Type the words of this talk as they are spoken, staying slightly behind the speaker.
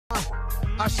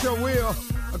I sure will.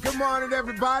 Good morning,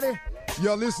 everybody.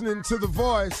 You're listening to The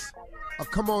Voice.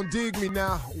 Come on, dig me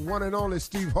now. One and only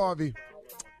Steve Harvey.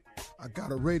 I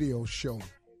got a radio show.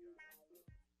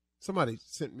 Somebody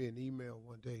sent me an email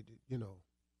one day that,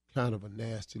 kind of a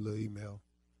nasty little email.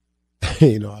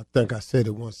 I think I said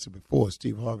it once before,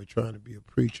 Steve Harvey trying to be a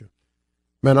preacher.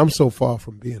 Man, I'm so far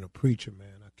from being a preacher,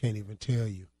 man. I can't even tell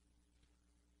you.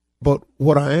 But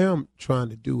what I am trying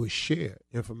to do is share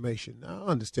information. Now,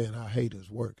 I understand how haters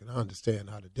work, and I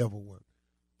understand how the devil works.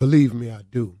 Believe me, I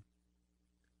do.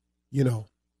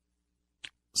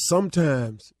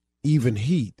 Sometimes even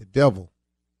he, the devil,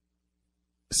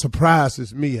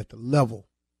 surprises me at the level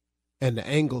and the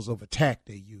angles of attack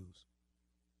they use.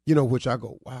 Which I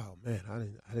go, wow, man,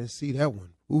 I didn't see that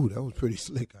one. Ooh, that was pretty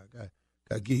slick. I got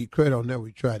to give you credit on that when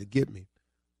you try to get me.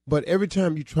 But every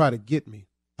time you try to get me,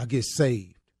 I get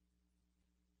saved.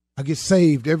 I get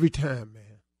saved every time,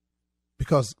 man,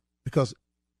 because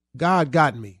God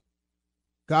got me.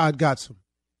 God got some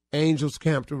angels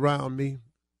camped around me.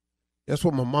 That's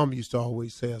what my mom used to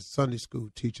always say as a Sunday school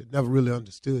teacher. Never really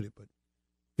understood it, but,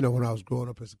 when I was growing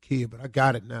up as a kid, but I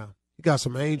got it now. He got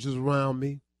some angels around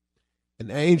me, and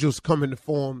angels come in the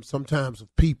form sometimes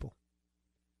of people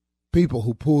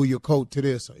who pull your coat to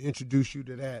this or introduce you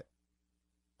to that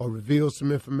or reveal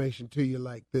some information to you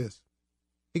like this.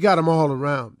 He got them all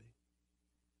around me.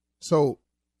 So,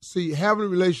 see, having a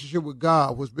relationship with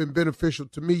God, what's been beneficial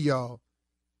to me, y'all,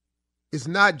 is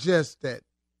not just that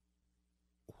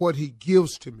what he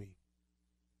gives to me,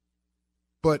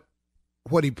 but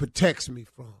what he protects me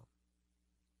from.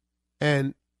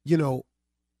 And,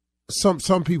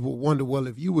 some people wonder, well,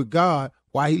 if you were God,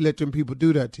 why he let them people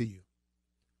do that to you?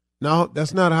 No,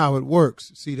 that's not how it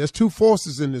works. See, there's two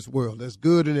forces in this world. There's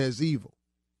good and there's evil.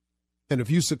 And if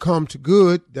you succumb to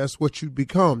good, that's what you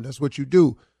become. That's what you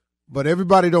do. But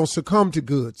everybody don't succumb to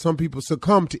good. Some people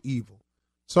succumb to evil.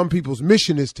 Some people's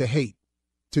mission is to hate,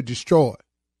 to destroy,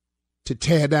 to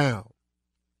tear down.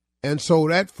 And so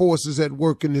that force is at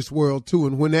work in this world too.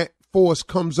 And when that force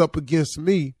comes up against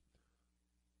me,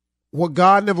 what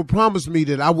God never promised me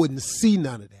that I wouldn't see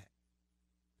none of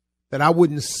that I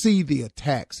wouldn't see the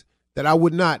attacks, that I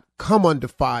would not come under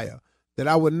fire, that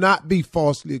I would not be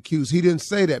falsely accused. He didn't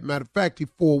say that. Matter of fact, he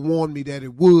forewarned me that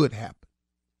it would happen.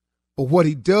 But what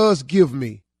he does give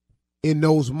me in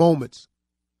those moments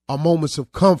are moments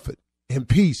of comfort and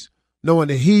peace, knowing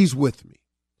that he's with me.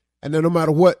 And that no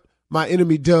matter what my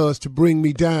enemy does to bring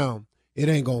me down, it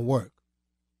ain't going to work.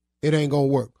 It ain't going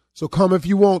to work. So come if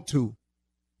you want to.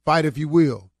 Fight if you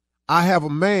will. I have a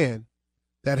man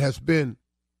that has been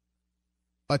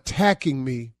attacking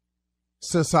me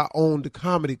since I owned the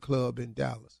comedy club in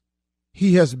Dallas.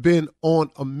 He has been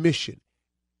on a mission.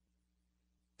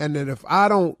 And that if I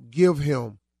don't give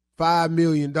him $5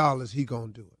 million, he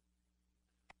going to do it.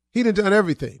 He done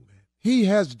everything, man. He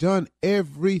has done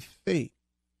everything.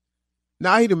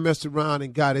 Now he done messed around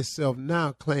and got himself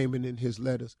now claiming in his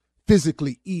letters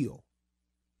physically ill.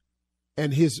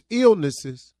 And his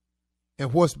illnesses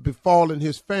and what's befallen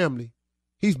his family,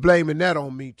 he's blaming that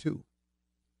on me too.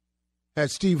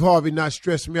 Had Steve Harvey not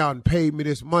stressed me out and paid me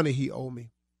this money he owed me,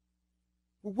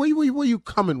 where you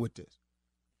coming with this?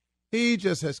 He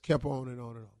just has kept on and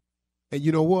on and on. And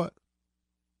you know what?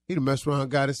 He done messed around and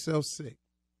got himself sick.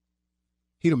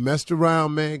 He done messed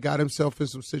around, man, got himself in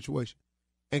some situation.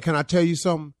 And can I tell you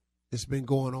something? It's been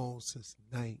going on since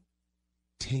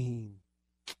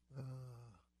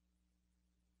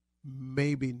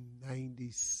maybe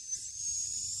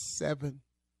 97.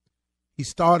 He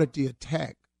started the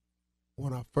attack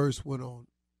when I first went on.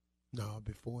 No,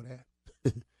 before that.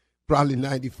 Probably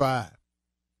 95.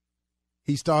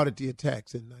 He started the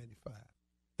attacks in 95.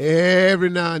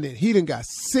 Every now and then. He done got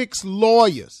 6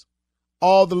 lawyers.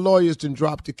 All the lawyers done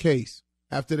dropped the case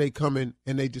after they come in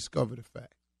and they discover the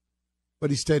fact.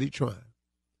 But he's steady trying.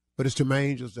 But it's them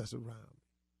angels that's around me.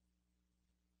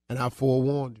 And I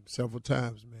forewarned him several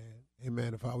times, man. Hey,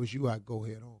 man, if I was you, I'd go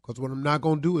head on. Because what I'm not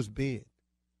going to do is bend.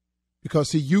 Because,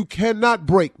 see, you cannot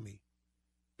break me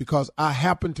because I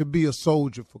happen to be a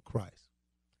soldier for Christ.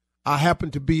 I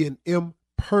happen to be an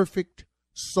imperfect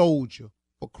soldier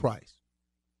for Christ.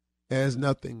 There's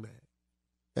nothing, man.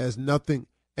 There's nothing.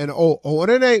 And,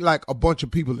 it ain't like a bunch of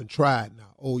people done tried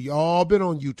now. Oh, y'all been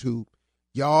on YouTube.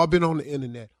 Y'all been on the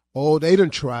internet. Oh, they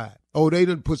done tried. Oh, they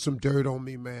done put some dirt on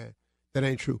me, man. That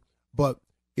ain't true. But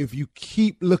if you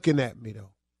keep looking at me,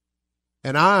 though,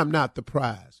 and I am not the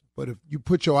prize, but if you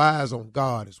put your eyes on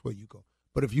God, is where you go.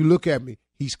 But if you look at me,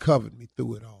 he's covered me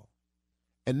through it all.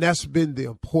 And that's been the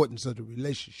importance of the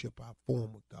relationship I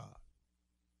form with God,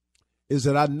 is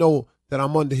that I know that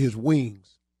I'm under his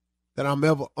wings. that I'm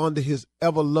ever under his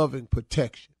ever-loving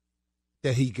protection,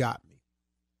 that he got me.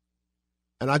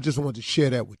 And I just want to share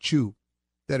that with you,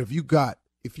 that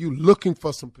if you're looking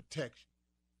for some protection,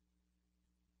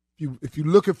 if you're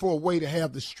looking for a way to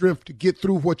have the strength to get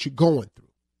through what you're going through,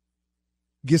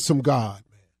 get some God,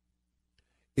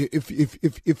 man.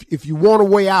 If you want a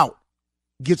way out,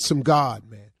 get some God,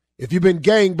 man. If you've been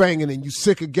gang banging and you're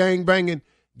sick of gang banging,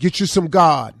 get you some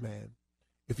God, man.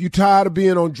 If you're tired of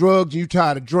being on drugs and you're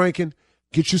tired of drinking,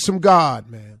 get you some God,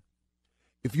 man.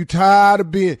 If you're tired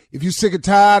of if you're sick and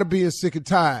tired of being sick and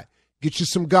tired, get you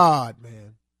some God,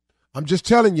 man. I'm just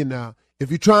telling you now, if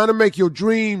you're trying to make your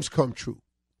dreams come true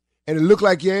and it look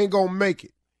like you ain't going to make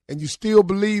it and you still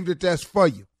believe that that's for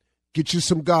you, get you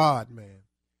some God, man.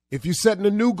 If you're setting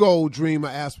a new goal, dream, or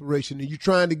aspiration and you're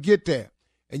trying to get there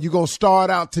and you're going to start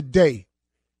out today,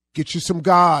 get you some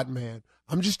God, man.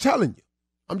 I'm just telling you.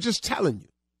 I'm just telling you.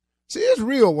 See, it's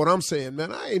real what I'm saying,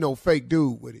 man. I ain't no fake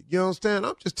dude with it. You understand?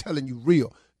 I'm just telling you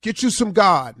real. Get you some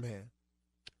God, man.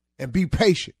 And be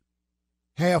patient.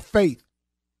 Have faith.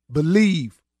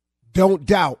 Believe. Don't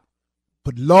doubt.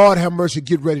 But Lord have mercy,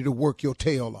 get ready to work your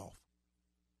tail off.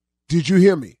 Did you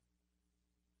hear me?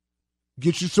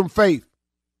 Get you some faith.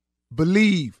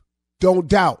 Believe. Don't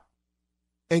doubt.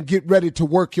 And get ready to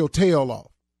work your tail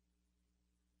off.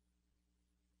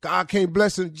 God can't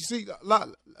bless it. You see, a lot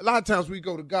of times we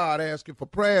go to God asking for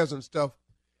prayers and stuff,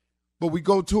 but we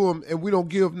go to him and we don't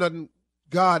give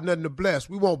God nothing to bless.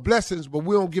 We want blessings, but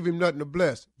we don't give him nothing to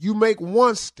bless. You make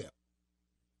one step,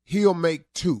 he'll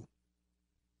make two.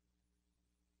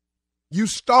 You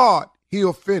start,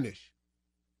 he'll finish.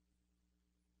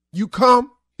 You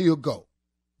come, he'll go.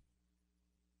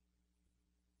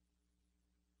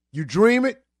 You dream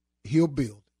it, he'll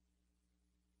build.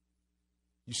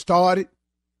 You start it,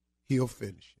 he'll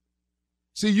finish it.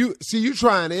 See you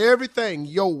trying everything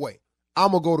your way.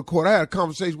 I'm going to go to court. I had a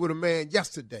conversation with a man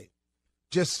yesterday.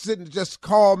 Just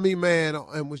called me, man,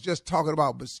 and was just talking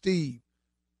about, but Steve,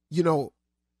 you know,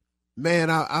 man,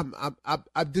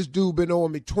 I this dude been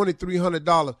owing me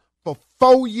 $2,300 for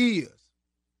 4 years.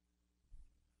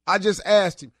 I just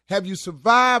asked him, have you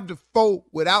survived the 4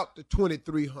 without the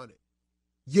 $2,300?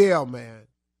 Yeah, man.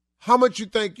 How much you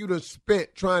think you done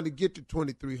spent trying to get to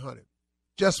 $2,300?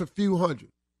 Just a few hundred.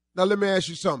 Now let me ask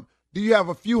you something. Do you have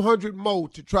a few hundred more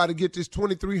to try to get this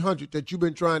 $2,300 that you've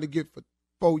been trying to get for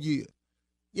 4 years?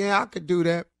 Yeah, I could do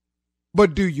that.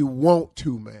 But do you want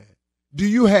to, man? Do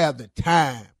you have the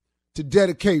time to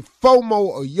dedicate 4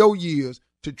 more of your years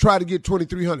to try to get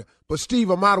 $2,300? But Steve,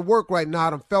 I'm out of work right now. I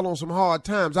done fell on some hard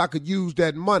times. I could use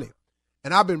that money.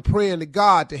 And I've been praying to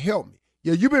God to help me.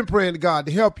 Yeah, you've been praying to God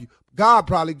to help you. God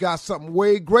probably got something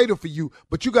way greater for you,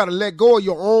 but you got to let go of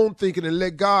your own thinking and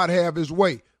let God have his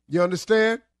way. You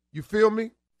understand? You feel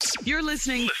me? You're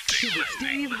listening to the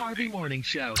Steve Harvey Morning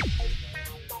Show.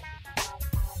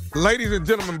 Ladies and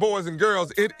gentlemen, boys and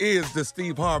girls, it is the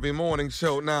Steve Harvey Morning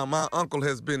Show. Now, my uncle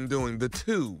has been doing the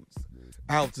twos,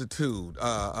 altitude.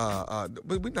 But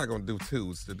we're not going to do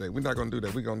twos today. We're not going to do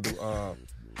that. We're going to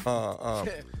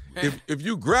do, if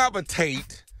you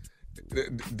gravitate,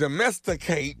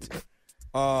 domesticate,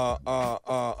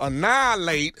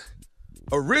 annihilate,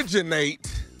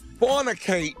 originate,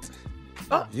 fornicate,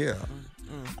 yeah,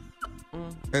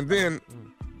 and then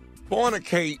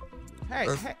fornicate. Hey,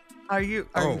 are you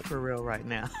for real right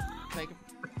now?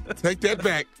 Take that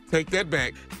back. Take that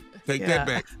back. Take that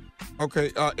back.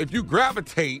 Okay, if you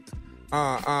gravitate,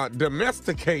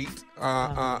 domesticate,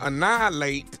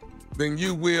 annihilate, then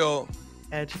you will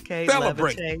educate,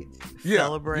 celebrate. Levitate, Yeah,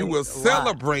 celebrate. you will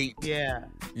celebrate. Yeah.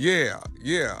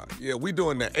 We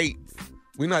doing the 8th.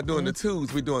 We're not doing the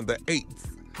 2s. We're doing the 8th.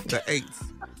 The 8th.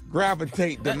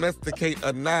 Gravitate, domesticate,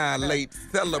 annihilate,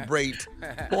 celebrate,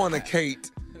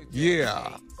 fornicate.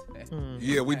 Yeah.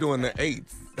 Yeah, we're doing the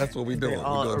 8th. That's what we're doing.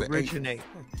 All we're doing originate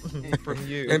from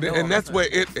you. And that's where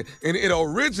it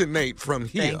originate from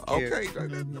here. Thank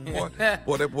you. Okay.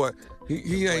 That boy,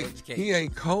 he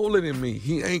ain't colder than me.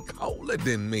 He ain't colder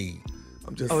than me.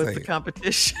 I'm just saying. It's a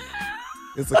competition.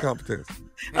 It's a competition.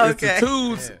 Okay.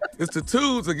 It's the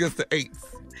 2s against the 8s.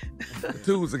 The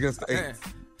 2s against the 8s.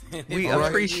 We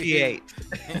appreciate.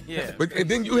 Yeah. But and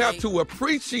then you have to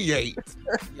appreciate.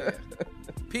 Yeah.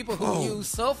 People who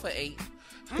use sulfate.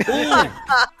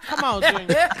 Come on,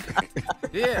 Junior.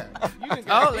 Yeah.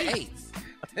 All the 8s.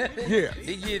 Yeah.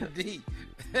 It get deep.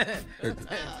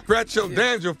 Scratch your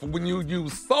danger for when you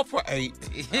use sulfate.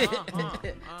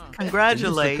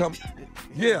 Congratulate.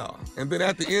 Yeah. And then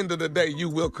at the end of the day, you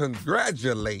will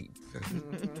congratulate.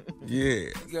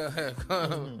 Yeah.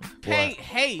 Can't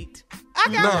hate.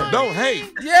 No, don't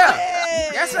hate. Yeah.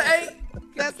 That's an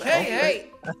 8. Can't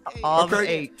hate. All the Okay?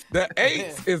 eights. The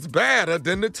eights is better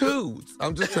than the twos.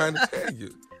 I'm just trying to tell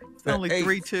you. It's only eights,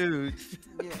 3 twos.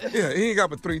 Yeah, he ain't got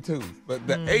but 3 twos. But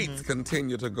the eights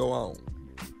continue to go on.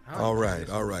 All right.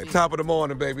 Top of the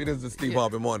morning, baby. This is the Steve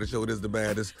Harvey Morning Show. This is the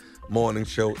baddest morning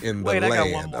show in the Wait, land. I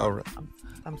got one more. All right.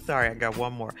 I'm sorry, I got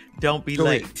one more. Don't be Go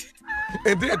late. ahead.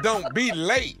 And then don't be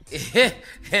late.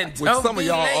 And Which don't some of be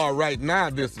y'all late. are right now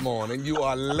this morning. You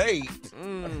are late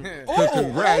to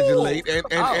congratulate.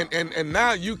 And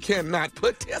now you cannot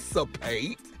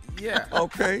participate. Yeah.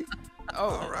 Okay. Oh,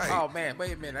 all right. Oh man,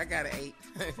 wait a minute. I got an 8.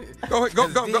 Go ahead. Go.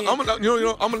 I'm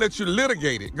gonna let you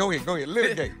litigate it. Go ahead.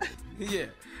 Litigate. Yeah.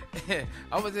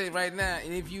 I'm gonna say right now,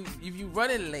 and if you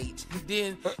running late,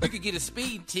 then you could get a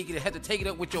speeding ticket and have to take it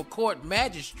up with your court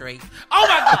magistrate. Oh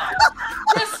my God!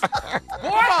 Yes, boy.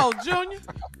 Come on, Junior.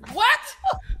 What?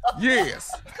 Yes.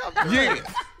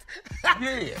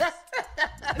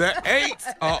 The eights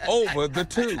are over the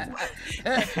 2.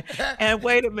 And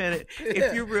wait a minute.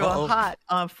 If you're real hot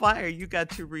on fire, you got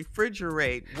to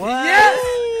refrigerate. What? Yes.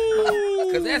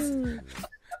 Because that's.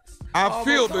 I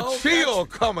feel the chill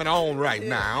coming on right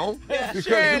now because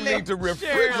you need to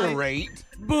refrigerate.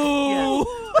 Boo!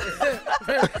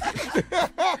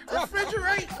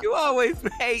 Refrigerate. You always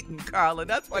hating, Carla.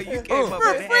 That's why you came up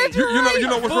with hate. You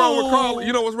know what's wrong with Carla?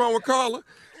 You know what's wrong with Carla?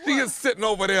 She is sitting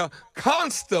over there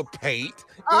constipate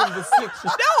in the situation.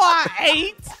 No, I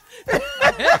ain't.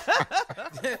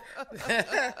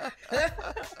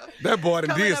 That boy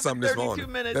done Coming did up in something this 32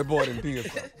 morning. minutes. That boy done did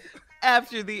something.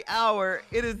 After the hour,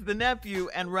 it is the nephew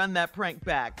and Run That Prank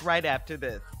Back right after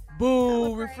this.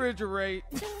 Boo, refrigerate.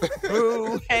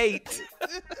 Boo, hate.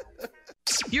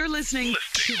 You're listening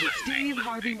to the Steve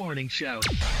Harvey Morning Show.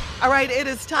 All right, it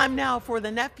is time now for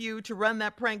the nephew to run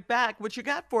that prank back. What you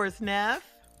got for us, Neff?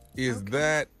 Is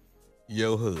that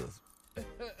your husband?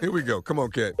 Here we go. Come on,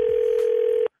 Kat.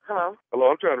 Hello, Hello,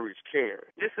 I'm trying to reach Karen.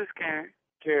 this is Karen.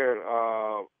 Karen,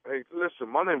 hey, listen,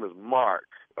 my name is Mark.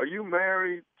 Are you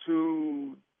married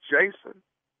to Jason?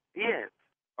 Yes.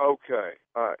 Okay,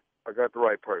 all right, I got the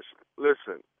right person.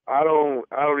 Listen, I don't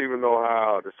even know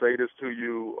how to say this to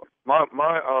you. My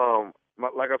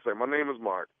like I said, my name is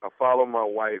Mark. I follow my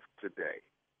wife today,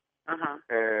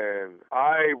 and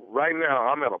right now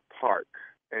I'm at a park,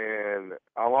 and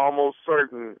I'm almost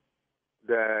certain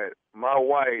that my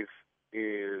wife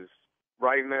is.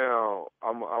 Right now,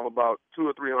 I'm about 200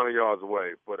 or 300 yards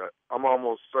away, but I'm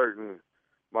almost certain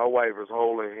my wife is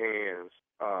holding hands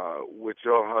with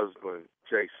your husband,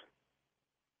 Jason.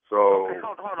 So. Okay,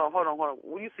 hold on.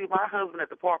 Will you see my husband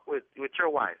at the park with your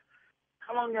wife?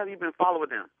 How long have you been following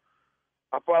them?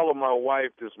 I followed my wife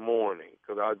this morning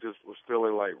because I just was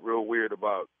feeling like real weird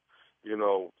about,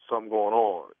 something going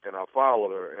on, and I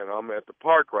followed her, and I'm at the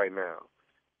park right now,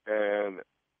 and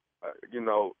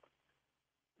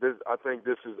I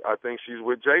think she's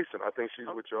with Jason. I think she's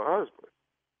with your husband.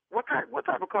 What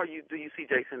type of car do you see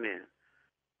Jason in?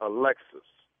 A Lexus.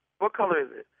 What color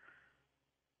is it?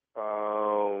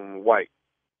 White.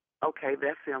 Okay,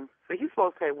 that's him. So he's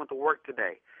supposed to have went to work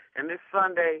today, and this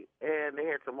Sunday, and they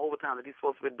had some overtime that he's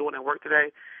supposed to be doing at work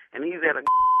today, and he's at a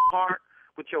park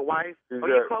with your wife. Are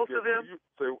you close to them?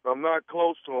 I'm not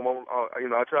close to him.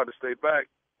 I tried to stay back.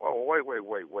 Oh,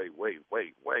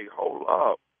 wait, hold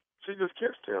up. She just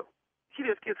kissed him. She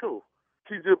just kissed who?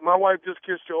 My wife just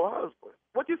kissed your husband.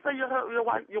 What you say your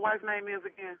wife's name is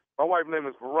again? My wife's name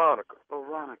is Veronica.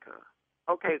 Veronica.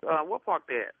 Okay, what park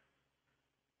they at?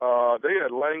 They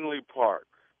at Langley Park.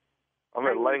 I'm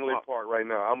at Langley Park right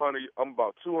now. I'm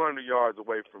about 200 yards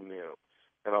away from them,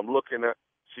 and I'm looking at.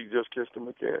 She just kissed him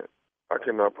again. I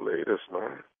cannot believe this,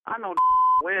 man. I know.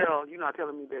 Well, you're not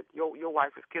telling me that your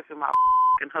wife is kissing my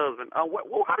husband. How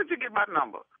did you get my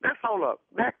number? Let's hold up.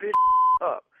 Back this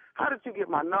up. How did you get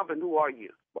my number, and who are you?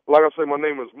 Like I say, my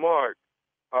name is Mark.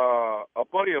 A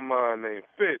buddy of mine named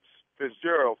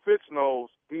Fitzgerald. Fitz knows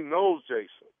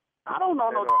Jason. I don't know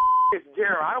no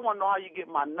Fitzgerald. I don't want to know how you get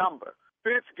my number.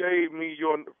 Fitz gave me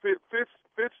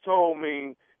Fitz told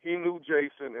me he knew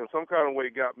Jason and some kind of way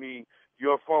got me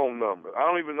your phone number. I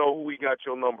don't even know who he got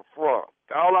your number from.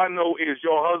 All I know is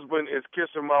your husband is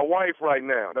kissing my wife right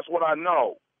now. That's what I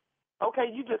know. Okay,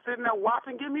 you just sitting there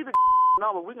watching. Give me the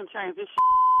number. We can change this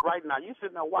right now. You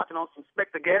sitting there watching on some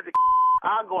Spectre Gadget.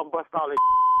 I'll go and bust all this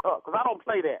up because I don't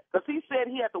play that. Because he said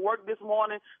he had to work this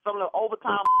morning, some little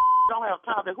overtime. Don't have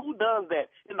time. Who does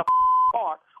that in the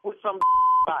park with some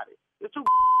body? It's too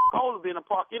cold to be in the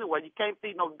park anyway. You can't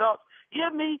feed no ducks.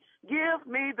 Give me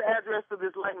the address to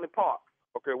this Langley Park.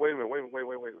 Okay, wait a minute.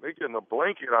 They getting a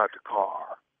blanket out the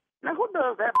car. Now, who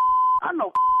does that? I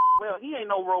know well, he ain't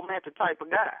no romantic type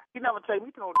of guy. He never take me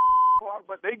to no park,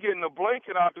 but they getting the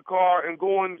blanket out the car and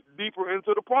going deeper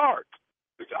into the park.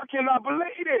 I cannot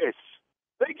believe this.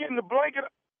 They getting the blanket.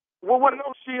 Well, I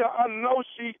know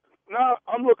she. Now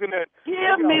I'm looking at.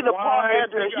 Give me the park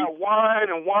address. They got wine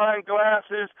and wine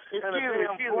glasses.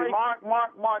 Excuse me, Mark.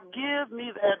 Give me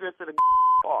the address to the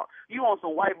park. You on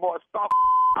some white boy stuff?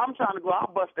 I'm trying to go. I'll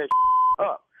bust that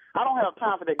up. I don't have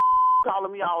time for that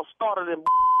calling me all started and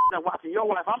watching your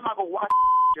wife. I'm not gonna watch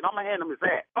and I'm gonna hand him his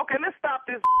ass. Okay, let's stop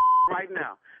this right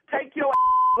now. Take your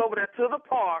over there to the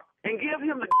park and give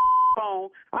him the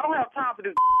phone. I don't have time for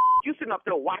this. You sitting up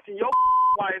there watching your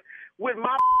wife with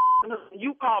my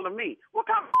you calling me. What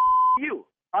kind of you?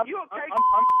 You okay?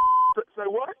 Say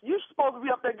what? You supposed to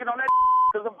be up there getting on that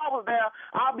because if I was there,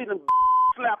 I'd be the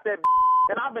slap that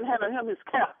and I've been handing him his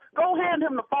cap. Go hand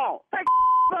him the phone. Take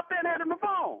up there and hand him the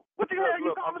phone. What the hell are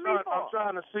you calling me for? I'm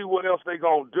trying to see what else they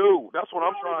gonna do. That's what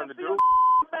I'm trying to do.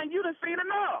 You done seen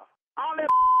enough. All that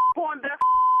porn that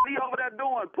he over there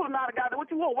doing, pulling out a guy.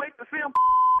 What you want? Wait to see him?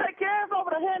 Take care of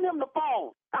over there, hand him the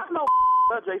phone. I know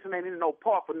Jason ain't in no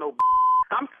park for no.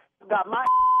 I'm got my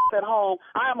at home.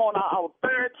 I am on our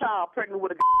third child pregnant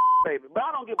with a baby, but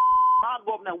I don't give. I'll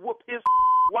go up there and whoop his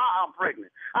while I'm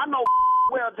pregnant. I know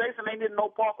well Jason ain't in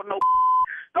no park for no.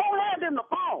 Go hand him the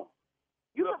phone.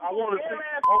 Look, I want to see.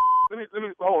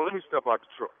 Let me step out the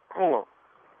truck. Hold on.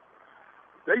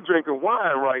 They drinking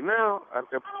wine right now. I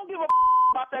don't give a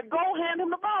about that. Go hand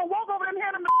him the phone. Walk over there and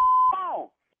hand him the phone.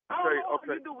 I don't know what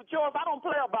you do with yours. I don't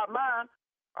play about mine.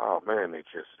 Oh, man, they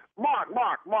just... Mark.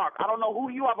 I don't know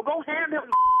who you are, but go hand him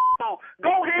the phone.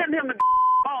 Go hand him the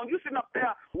phone. You sitting up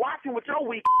there watching with your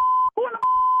weak. Who in the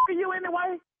are you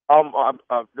anyway?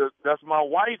 That's my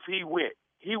wife he with.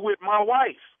 He with my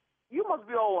wife. You must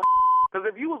be old. Because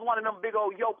if you was one of them big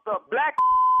old yoked up black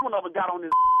one of them got on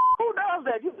this. Who does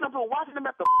that? You sitting up there watching them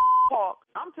at the park.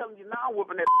 I'm telling you now, I'm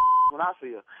whooping that when I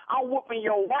see her. I'm whooping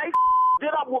your wife.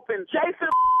 Then I'm whooping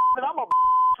Jason. Then I'm going to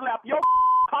slap your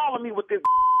calling me with this.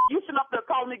 You sitting up there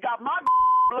calling me, got my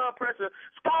blood pressure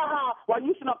sky high while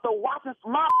you sitting up there watching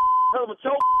my husband,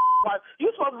 your wife.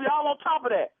 You supposed to be all on top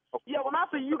of that. Yeah, when I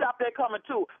see you got that coming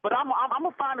too. But I'm going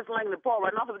to find this Langley Park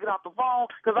right now. I'm going to get off the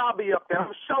phone because I'll be up there. I'm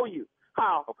going to show you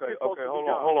how. Okay, hold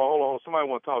on. Somebody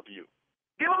want to talk to you.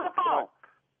 Give him the phone.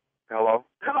 Hello?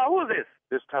 Hello, who is this?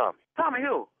 This Tommy. Tommy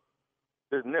who?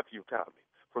 This nephew Tommy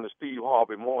from the Steve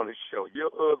Harvey Morning Show.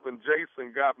 Your husband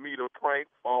Jason got me to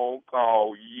prank phone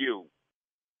call you.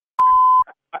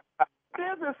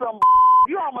 This is some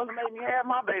you almost made me have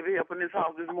my baby up in this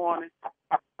house this morning.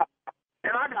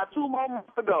 And I got 2 more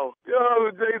months to go. Your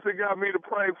husband Jason got me to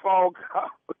prank phone call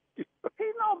you. He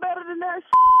know better than that.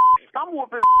 I'm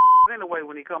whooping anyway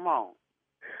when he come home.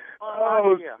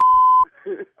 Yeah.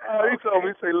 He told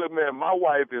me, he said, look, man, my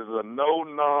wife is a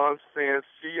no-nonsense.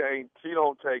 She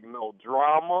don't take no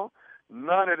drama,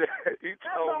 none of that. He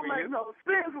told me. That don't make no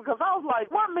sense because I was like,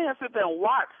 what man sit there and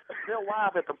watch their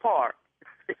wife at the park?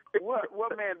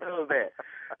 What man does that?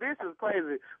 This is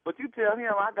crazy. But you tell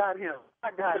him, I got him.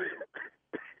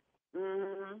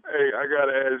 Mm-hmm. Hey, I got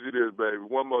to ask you this, baby.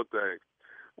 One more thing.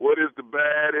 What is the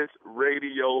baddest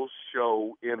radio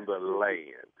show in the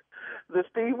land? The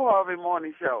Steve Harvey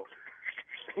Morning Show.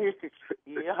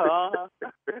 Yeah. I'm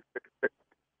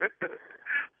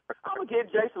going to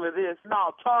get Jason with this.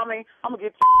 No, Tommy, I'm going to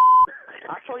get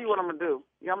I'll show you what I'm going to do.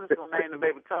 Yeah, I'm just going to name the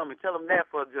baby Tommy. Tell him that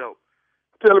for a joke.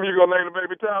 Tell him you're going to name the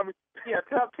baby Tommy? Yeah,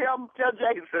 tell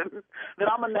Jason that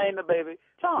I'm going to name the baby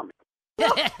Tommy.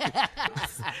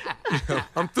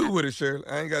 I'm through with it, Shirley.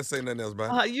 I ain't got to say nothing else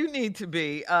about it. You need to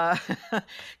be.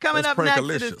 Coming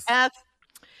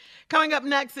up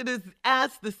next, it is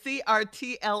Ask the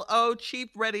CRTLO Chief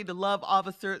Ready to Love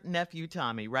Officer Nephew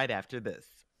Tommy right after this.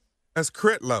 That's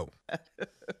Critlow.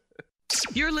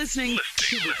 You're listening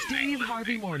to the Steve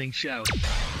Harvey Morning Show.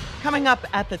 Coming up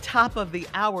at the top of the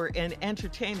hour in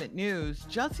entertainment news,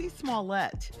 Jussie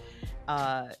Smollett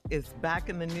is back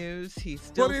in the news. He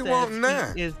still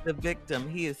says he is the victim.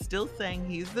 He is still saying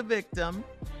he's the victim.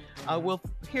 We'll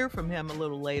hear from him a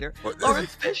little later.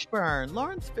 Lawrence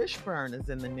Fishburne is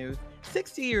in the news.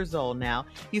 60 years old now.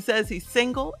 He says he's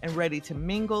single and ready to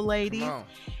mingle, ladies. Oh.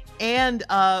 And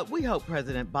we hope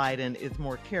President Biden is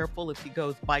more careful if he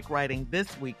goes bike riding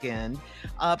this weekend.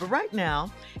 But right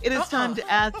now, it is time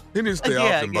to ask. He needs to stay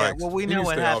off the bikes. Well, we know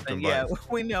what happened. Yeah,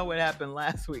 we know what happened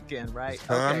last weekend, right? It's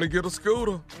time to get a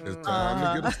scooter. It's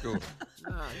time to get a scooter.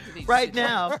 Right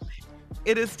now,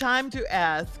 it is time to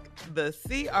ask the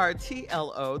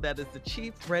CRTLO, that is the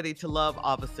Chief Ready to Love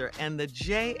Officer, and the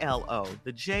JLO,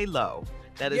 the J-Lo,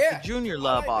 That is Yeah, the junior I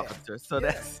love like that. officer. So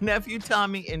Yeah. that's nephew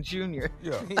Tommy and Junior.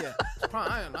 Yeah. Yeah.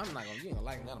 I'm not gonna. You ain't gonna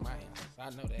like none of my answers. I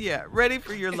know that. Yeah, ready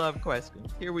for your love question.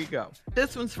 Here we go.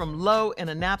 This one's from Lo in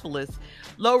Annapolis.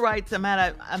 Lo writes, I'm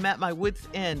at my wit's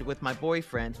end with my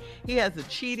boyfriend. He has a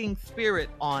cheating spirit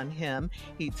on him.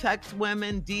 He texts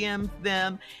women, DMs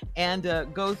them, and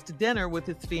goes to dinner with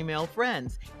his female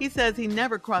friends. He says he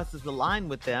never crosses the line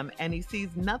with them, and he sees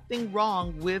nothing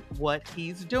wrong with what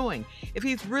he's doing. If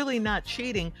he's really not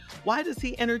cheating, why does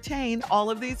he entertain all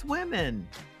of these women?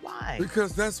 Why?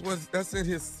 Because that's in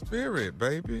his spirit,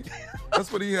 baby.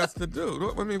 That's what he has to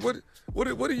do. I mean, what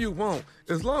do you want?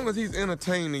 As long as he's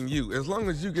entertaining you, as long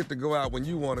as you get to go out when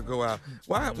you want to go out,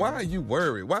 why are you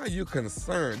worried? Why are you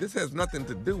concerned? This has nothing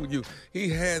to do with you. He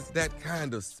has that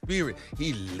kind of spirit.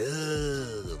 He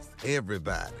loves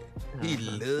everybody. He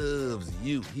loves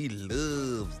you. He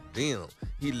loves them.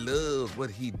 He loves what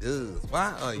he does.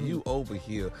 Why are you over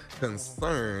here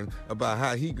concerned about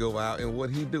how he go out and what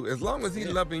he do? As long as he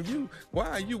loving you, why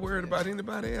are you worried about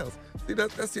anybody else?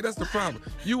 That's the problem.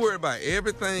 You worried about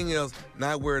everything else,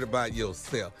 not worried about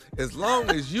yourself. As long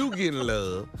as you getting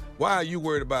love, why are you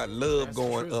worried about love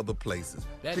going other places?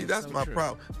 That's my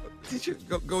problem. Did you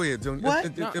go ahead, Junior? What?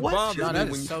 It What? bothers me That when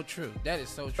is you. so true. That is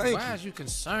so true. Thank Why you. is you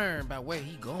concerned about where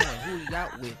he going, who he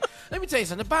out with? Let me tell you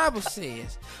something. The Bible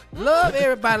says, love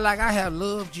everybody like I have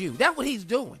loved you. That's what he's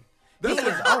doing. He is on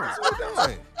That's it. what he's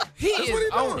doing. He That's is what he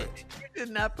on doing. it. You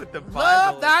did not put the Bible.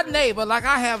 Love thy neighbor like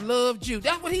I have loved you.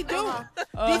 That's what he doing. These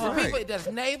are Right. people that's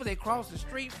neighbors. They cross the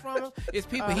street from him. It's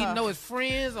people he know his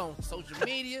friends on social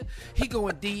media. He go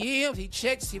in DMs. He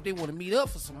checks see if they want to meet up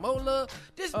for some more love.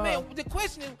 This man. The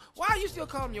question is, why are you still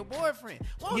calling him your boyfriend?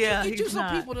 Why don't Yeah, you get you he's some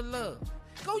not. people to love?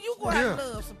 You go out and Yeah.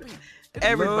 love some people.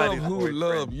 Everybody's love who boyfriend.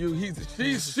 love you.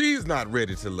 She's not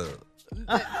ready to love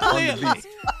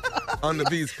under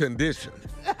these conditions.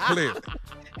 Clearly.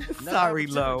 Sorry,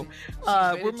 Lo.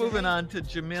 ready We're to moving hate. on to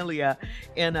Jamelia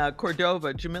in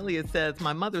Cordova. Jamelia says,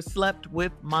 my mother slept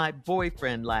with my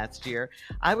boyfriend last year.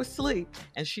 I was asleep,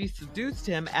 and she seduced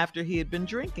him after he had been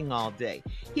drinking all day.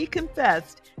 He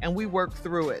confessed, and we worked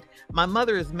through it. My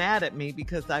mother is mad at me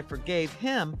because I forgave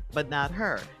him, but not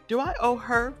her. Do I owe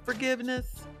her forgiveness?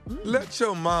 Let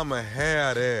your mama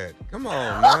have that. Come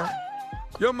on, man.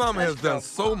 Your mama has done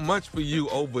so much for you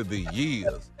over the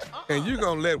years. And you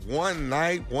gonna let one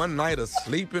night of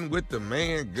sleeping with the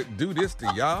man do this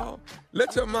to y'all?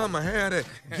 Let your mama have that.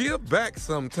 Give back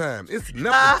sometime. It's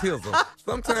nepotism.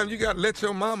 Sometimes you gotta let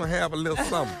your mama have a little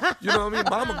something. You know what I mean?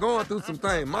 Mama going through some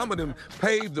things. Mama done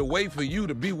paved the way for you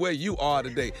to be where you are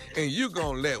today. And you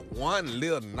gonna let one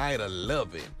little night of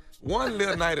loving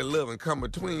come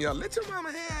between y'all. Let your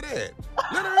mama have that.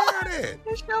 Let her have that.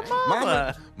 It's your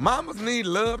mama. Mamas need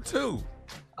love too,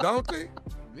 don't they?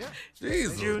 Yeah.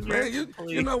 Jesus, Junior, man, you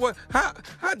please. know what? How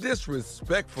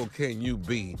disrespectful can you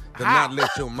be to not let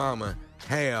your mama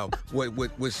have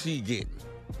what she getting?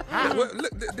 Well,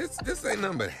 look, this ain't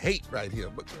nothing but hate right here.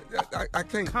 But I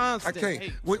can't. Constant I can't.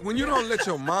 hate. When you don't let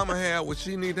your mama have what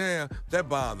she need to have, that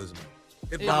bothers me.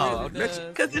 It bothers me.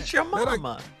 Because it's your Let her-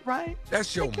 mama, right?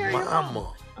 That's your Take care of your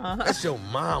mama. Uh-huh. That's your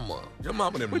mama. Your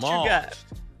mama done What you marched. got?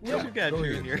 What you got, Go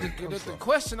ahead. Junior? The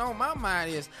question on my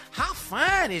mind is, how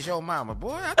fine is your mama,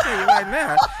 boy? I tell you right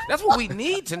now, that's what we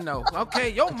need to know. Okay,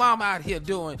 your mama out here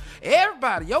doing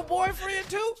everybody. Your boyfriend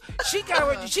too. She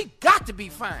got to be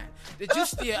fine. Did you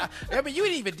still? I mean, you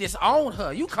didn't even disown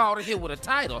her. You called her here with a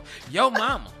title. Your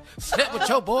mama slept with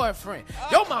your boyfriend.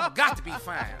 Your mama got to be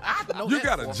fine. I know You that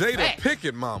got a for Jada fact.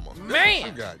 Pickett mama. Man.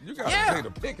 You got Yeah. a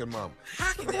Jada Pickett mama.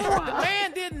 How can the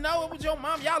man didn't know it was your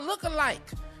mom? Y'all look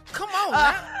alike. Come on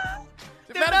now.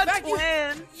 They're not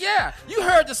twins. You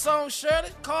heard the song Shirley,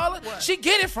 Carla. She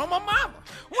get it from her mama.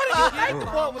 What do you think the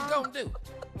boy was gonna do?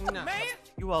 No. Man,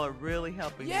 You all are really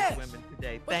helping Yes. these women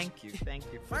today. Thank you for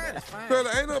fine, that. fine. Girl,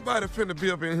 ain't nobody finna be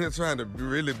up in here trying to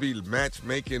really be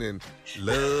matchmaking and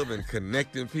love and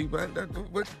connecting people.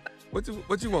 What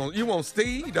you want? You want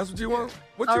Steve? That's what you want?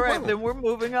 What All you right, want? then we're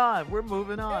moving on. We're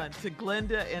moving on to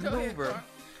Glenda and Go ahead, Hoover. Carl.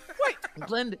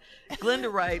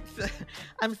 Glenda writes,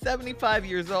 I'm 75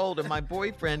 years old and my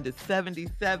boyfriend is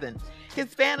 77.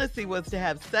 His fantasy was to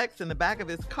have sex in the back of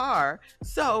his car,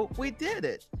 so we did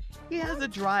it. He has a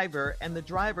driver and the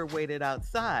driver waited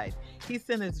outside. He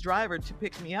sent his driver to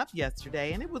pick me up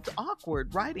yesterday and it was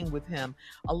awkward riding with him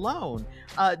alone.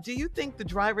 Do you think the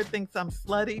driver thinks I'm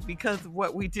slutty because of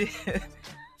what we did?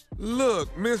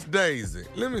 Look, Miss Daisy,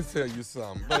 let me tell you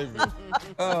something, baby.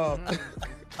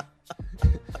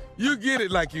 You get it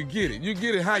like you get it. You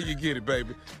get it how you get it,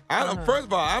 baby. First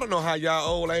of all, I don't know how y'all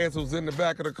old ass was in the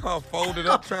back of the car folded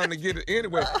up trying to get it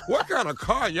anyway. What kind of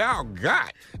car y'all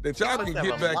got that y'all can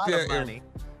get back there? And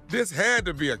this had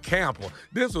to be a camper.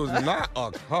 This was not a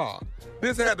car.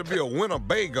 This had to be a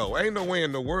Winnebago. Ain't no way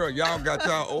in the world y'all got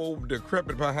y'all old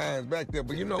decrepit behinds back there.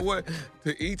 But you know what?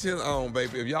 To each his own,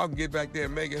 baby. If y'all can get back there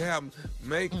and make it happen,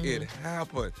 make it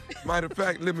happen. Matter of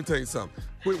fact, let me tell you something.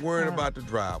 Quit worrying about the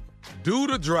driver. Do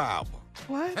the driver.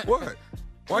 What? What?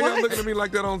 Why y'all looking at me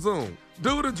like that on Zoom?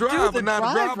 Do the driver. Now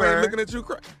the driver ain't looking at you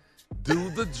crazy.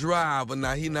 Do the driver.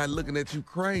 Now he not looking at you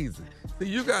crazy. See,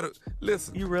 you got to,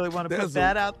 listen. You really want to put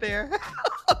that out there?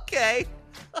 Okay.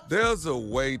 There's a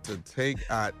way to take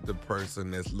out the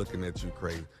person that's looking at you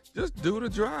crazy. Just do the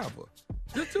driver.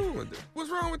 Just do it.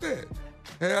 What's wrong with that?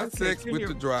 Have sex with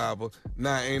the driver.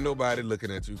 Now ain't nobody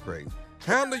looking at you crazy.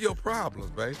 Handle your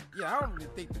problems, babe. Yeah, I don't really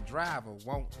think the driver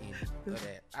want any of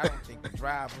that. I don't think the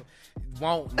driver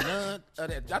want none of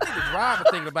that. I think the driver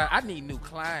thinking about, I need new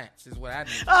clients is what I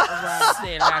need. I'm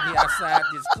standing out here outside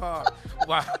this car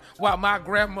while my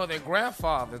grandmother and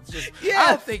grandfather just, I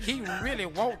don't think he really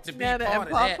want to be Nana part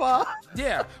and of Papa. that.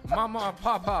 Yeah, Mama and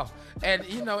Papa. And,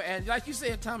 you know, and like you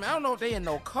said, Tommy, I don't know if they in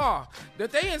no car,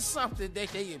 but they in something, they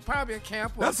probably a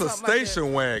camper That's or a something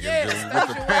station like that. wagon, Yeah, dude, with the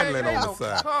station paneling wagon, on ain't the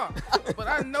no side. car. But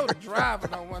I know the driver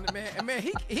don't want it, man. And man,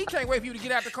 he can't wait for you to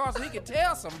get out the car so he can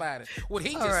tell somebody what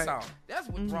he just saw. That's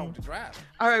what's wrong with the driver.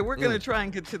 All right, we're going to try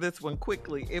and get to this one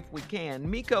quickly if we can.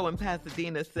 Miko in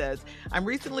Pasadena says, I'm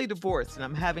recently divorced and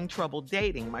I'm having trouble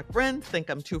dating. My friends think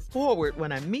I'm too forward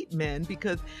when I meet men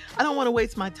because I don't want to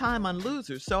waste my time on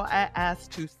losers. So I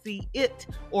asked to see it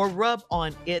or rub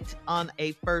on it on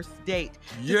a first date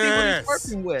to see what he's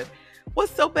working with.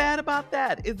 What's so bad about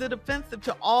that? Is it offensive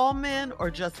to all men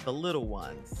or just the little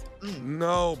ones?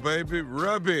 No, baby,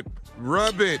 rub it.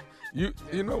 Rub it. You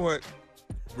know what?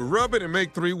 Rub it and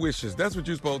make 3 wishes. That's what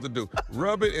you're supposed to do.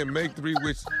 Rub it and make 3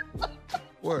 wishes.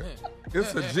 What?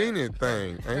 It's a genie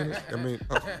thing, ain't it? I mean,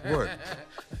 what?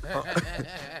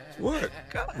 What?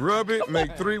 Rub it,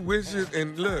 make 3 wishes,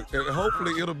 and look, and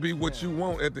hopefully it'll be what you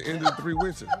want at the end of the 3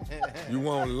 wishes. You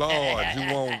want large.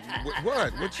 You want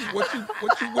what? What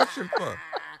you wishing for?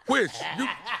 Wish.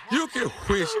 You can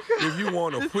wish if you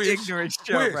want to wish. Ignorant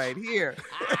show right here.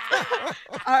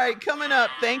 All right, coming up.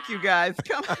 Thank you, guys.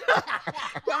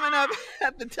 Coming up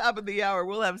at the top of the hour,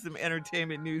 we'll have some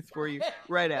entertainment news for you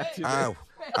right after this.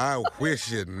 I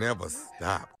wish it never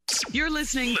stopped. You're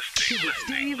listening to the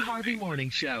Steve Harvey Morning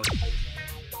Show.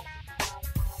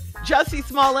 Jussie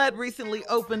Smollett recently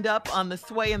opened up on the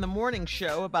Sway in the Morning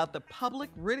Show about the public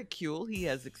ridicule he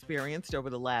has experienced over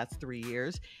the last 3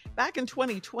 years. Back in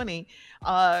 2020,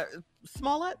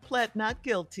 Smollett pled not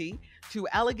guilty to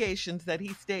allegations that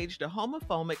he staged a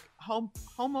homophobic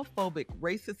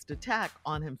racist attack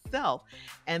on himself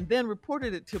and then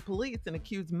reported it to police and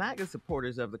accused MAGA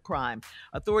supporters of the crime.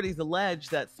 Authorities allege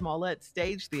that Smollett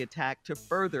staged the attack to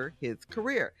further his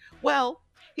career. Well,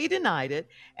 he denied it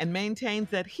and maintains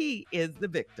that he is the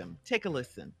victim. Take a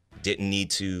listen. Didn't need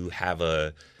to have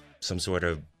some sort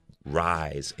of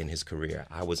rise in his career.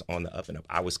 I was on the up and up.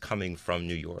 I was coming from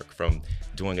New York, from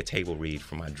doing a table read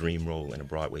for my dream role in a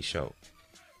Broadway show.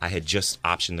 I had just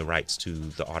optioned the rights to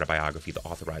the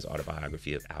authorized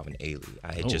autobiography of Alvin Ailey.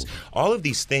 I had just, all of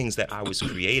these things that I was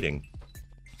creating,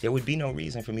 there would be no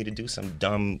reason for me to do some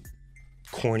dumb,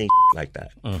 corny like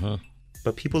that.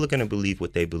 But people are going to believe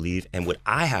what they believe, and what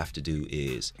I have to do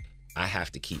is I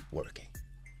have to keep working.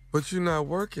 But you're not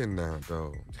working now,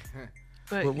 though.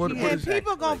 But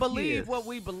people going to believe what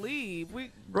we believe.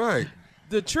 Right.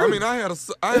 The truth. I mean, I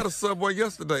had a Subway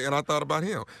yesterday, and I thought about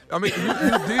him. I mean, you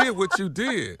did what you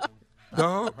did,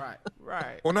 dog.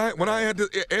 Right. When I had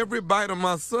every bite of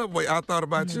my Subway, I thought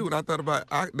about you, and I thought about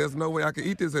there's no way I could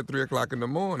eat this at 3 o'clock in the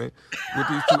morning with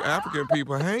these 2 African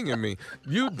people hanging me.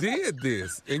 You did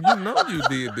this, and you know you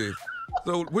did this.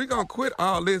 So we're going to quit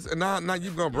all this, and now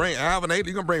you're going to bring Alvin Ailey,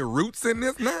 you're going to bring Roots in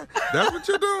this now? That's what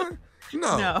you're doing?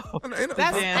 No.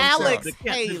 That's Alex the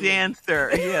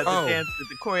dancer. Yeah, the dancer,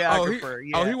 the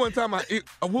choreographer. He wasn't talking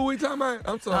about, who we talking about?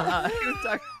 I'm sorry. He was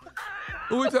talking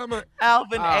Who we talking about?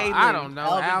 Alvin Ailey. I don't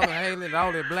know. Alvin Ailey,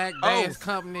 all the black dance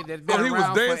company that's been he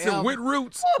around was dancing forever. with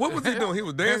Roots? What was he doing? He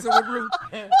was dancing with Roots?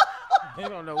 He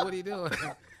don't know what he doing.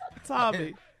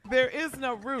 Tommy, there is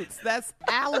no Roots. That's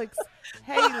Alex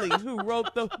Haley who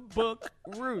wrote the book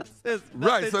Roots.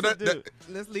 Right, so that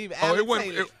let's leave Alex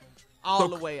Haley all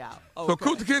the way out. Okay. So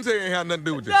Kunta Kinte ain't had nothing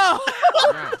to do with this. No.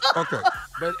 Right. Okay.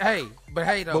 But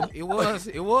hey, though, it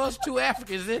was two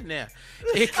Africans in there.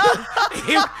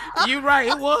 You're right,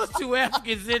 it was two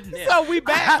Africans in there. So we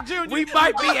back, Junior. We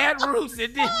might be at roots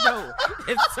and didn't know.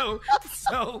 And so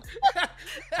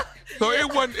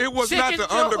it was not the Chicken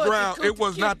George underground. and It was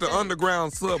Cookie not the Kitchen.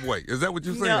 underground subway. Is that what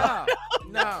you're saying?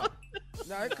 No,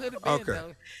 it could have been. Okay.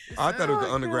 Though. I thought it was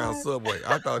the underground subway.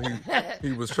 I thought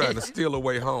he was trying to steal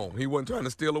away home. He wasn't trying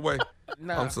to steal away.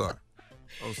 No. I'm sorry.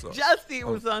 Jussie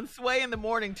was on Sway in the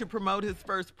Morning to promote his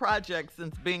first project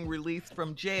since being released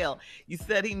from jail. You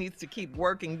said he needs to keep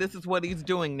working. This is what he's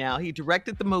doing now. He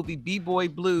directed the movie B-Boy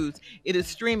Blues. It is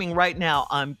streaming right now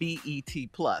on BET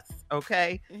Plus.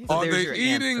 Okay? So Are there's they your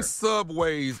eating answer.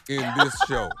 Subways in this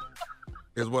show?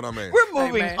 Is what I'm asking. We're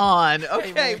moving man. on. Hey,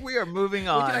 Okay, man. we are moving Would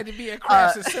on. you like to be at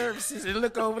Crafts and Services and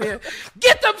look over there?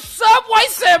 Get them Subway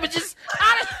sandwiches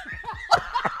out of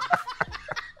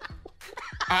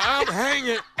I'm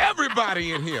hanging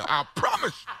everybody in here. I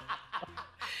promise.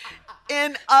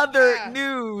 In other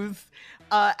news,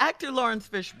 actor Lawrence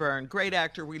Fishburne, great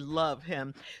actor, we love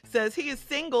him, says he is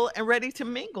single and ready to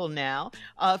mingle now.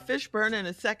 Fishburne and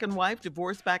his second wife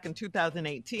divorced back in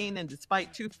 2018, and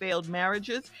despite 2 failed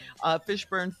marriages,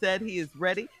 Fishburne said he is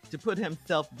ready to put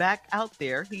himself back out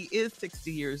there. He is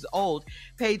 60 years old.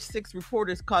 Page Six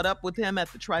reporters caught up with him at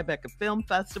the Tribeca Film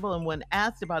Festival, and when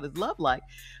asked about his love life,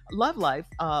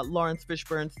 Lawrence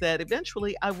Fishburne said,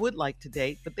 "Eventually, I would like to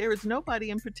date, but there is nobody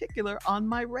in particular on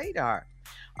my radar."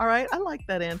 All right, I like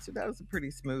that answer. That was a pretty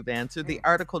smooth answer. The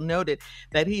article noted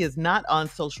that he is not on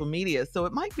social media, so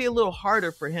it might be a little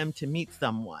harder for him to meet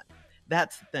someone.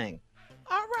 That's the thing.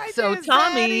 All right, So, then,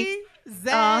 Tommy-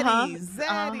 Zaddy,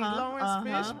 Uh-huh,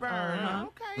 Lawrence Fishburne.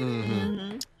 Okay.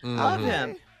 Mm-hmm. Love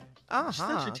him. Uh-huh.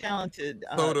 Such a talented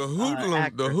So the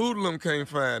actor. hoodlum can't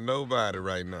find nobody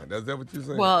right now. Is that what you're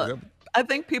saying? Well, I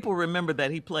think people remember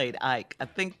that he played Ike. I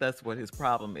think that's what his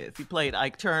problem is. He played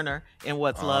Ike Turner in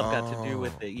What's Love Got to Do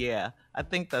with It. Yeah, I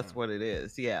think that's what it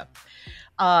is. Yeah.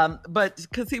 But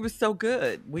because he was so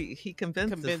good, he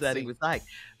convinced us that he was Ike.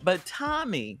 But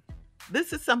Tommy,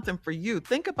 this is something for you.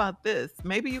 Think about this.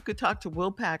 Maybe you could talk to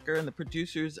Will Packer and the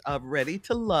producers of Ready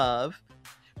to Love,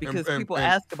 because people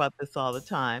ask about this all the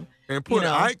time. And put an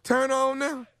Ike Turner on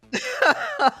now?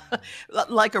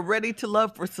 Like a Ready to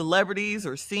Love for celebrities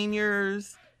or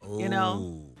seniors, you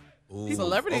know? Ooh.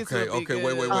 Celebrities Okay, would be okay,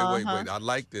 wait. good. I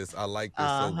like this.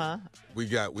 Uh-huh.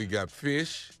 So we got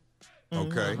Fish.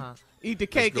 Okay. Eat the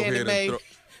cake, Let's go Annie ahead and Mae.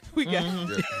 We got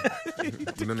No.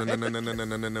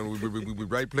 We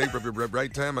right place,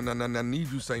 right time, and I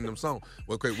need you sing them songs.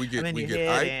 Okay, we get I'm in your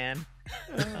Ike. head, Ann.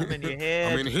 I'm in your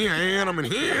head. I'm in here, Ann. I'm in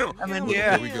here. I'm in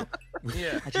There here. we go.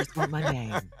 Yeah. I just want my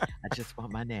name. I just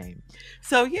want my name.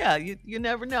 So yeah, you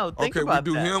never know. Think Okay, about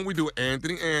we do that. him. We do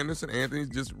Anthony Anderson. Anthony's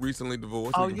just recently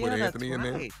divorced. Oh we can yeah, put that's Anthony in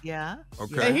there. right. Yeah.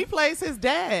 Okay. and he plays his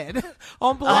dad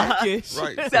on Blackish.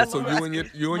 Right. That's So you right. and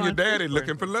your Lawrence daddy Fishburne.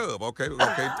 looking for love. Okay.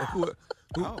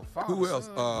 Who else?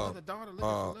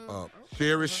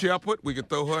 Sherry Shepherd. We could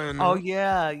throw her in there. Oh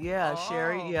yeah.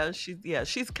 Sherry.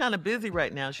 She's kind of busy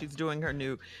right now. She's doing her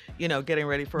new, getting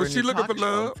ready for But a she new looking talk for show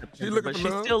in love. She September, looking but for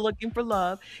she's love. still looking for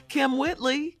love. Kim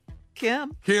Whitley.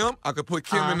 Kim. I could put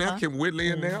Kim in there. Uh-huh. Kim Whitley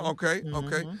in there. Okay.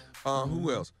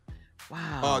 Who else?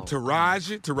 Wow.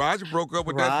 Taraji broke up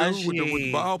with that dude with the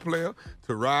Taraji. ball player.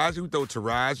 Taraji, we throw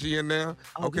Taraji in there.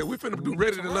 Oh, Okay, we finna do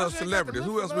Ready to Love celebrities.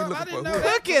 Who else we looking for? Who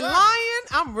else? Cookie Lion,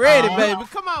 I'm ready, baby.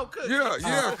 Come on, Cookie.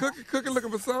 Yeah. Cookie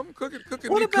looking for something. Cookie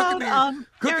What about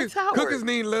Terrence Howard? Cookies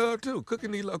need love too. Cookie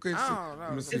need love. Okay,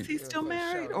 let me see. Is he still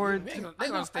married or? They're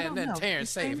gonna stand there and Terrence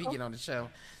say if he get on the show.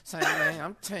 Say, man,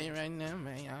 I'm telling you right now,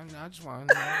 man, I just want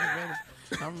to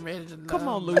know. I'm ready to love. Come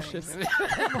on, man. Lucius.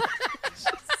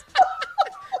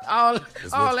 all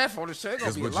that for the show. It's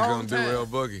That's gonna be what a you long gonna do, time. El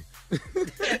Buggy.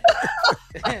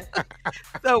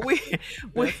 So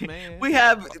Yes, man. we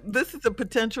have, this is a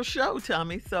potential show,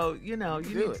 Tommy. So you need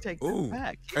to take this Ooh.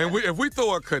 back. And if we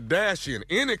throw a Kardashian,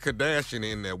 any Kardashian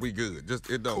in there, we good. Just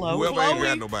it don't. Chloe. Whoever ain't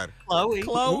got nobody.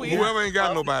 Chloe. Whoever ain't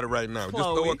got nobody right now, just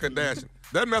throw a Chloe. Kardashian.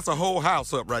 That mess a whole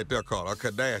house up right there, Carl. A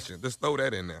Kardashian. Just throw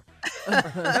that in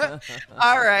there.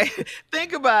 All right.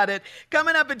 Think about it.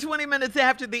 Coming up in 20 minutes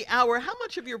after the hour, how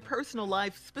much of your personal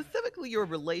life, specifically your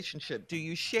relationship, do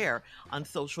you share on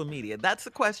social media? That's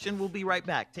the question. We'll be right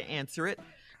back to answer it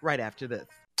right after this.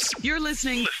 You're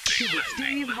listening to the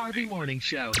Steve Harvey Morning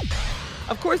Show.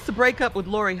 Of course, the breakup with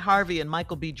Lori Harvey and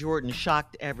Michael B. Jordan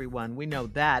shocked everyone. We know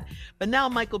that. But now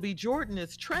Michael B. Jordan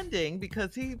is trending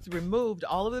because he's removed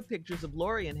all of the pictures of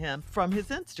Lori and him from his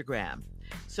Instagram.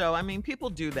 So, I mean, people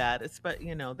do that.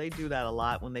 They do that a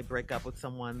lot when they break up with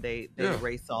someone. They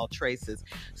erase all traces.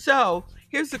 So,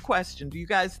 here's the question. Do you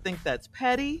guys think that's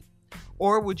petty?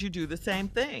 Or would you do the same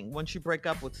thing once you break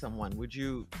up with someone? Would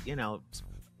you,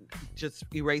 just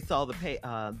erase all the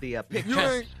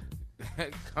pictures?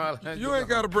 You ain't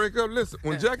got to break up. Listen,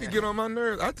 when Jackie get on my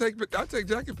nerves, I take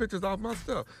Jackie pictures off my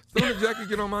stuff. Soon as Jackie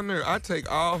get on my nerves, I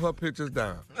take all her pictures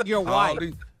down. Your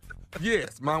wife?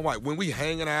 Yes, my wife. When we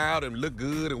hanging out and look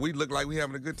good and we look like we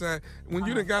having a good time, when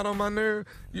you done got on my nerve,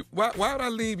 why would I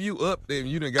leave you up there and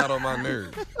you done got on my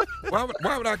nerve?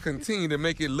 Why would I continue to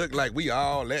make it look like we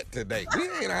all that today? We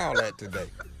ain't all that today.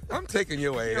 I'm taking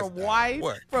your ass. Your wife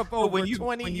for over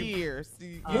 20 years.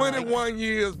 21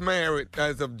 years married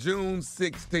as of June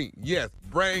 16th. Yes,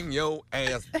 bring your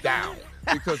ass down.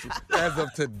 Because as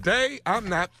of today, I'm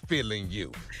not feeling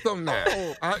you. So now,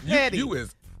 you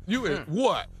is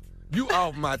what? You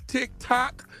off my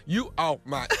TikTok. You off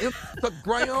my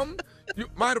Instagram.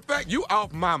 Matter of fact, you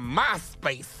off my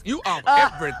MySpace. You off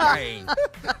everything.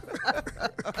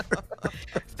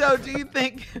 So do you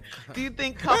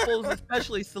think couples,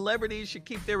 especially celebrities, should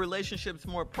keep their relationships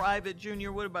more private,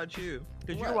 Junior? What about you?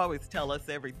 Because you always tell us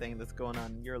everything that's going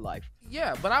on in your life.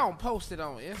 Yeah, but I don't post it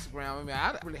on Instagram. I mean,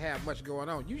 I don't really have much going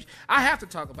on. I have to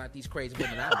talk about these crazy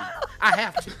women I meet. I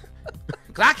have to.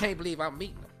 Because I can't believe I'm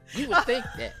meeting them. You would think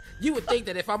that. You would think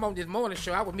that if I'm on this morning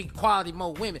show, I would meet quality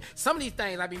more women. Some of these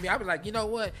things, I be like, you know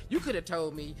what? You could have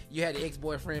told me you had an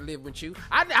ex-boyfriend live with you.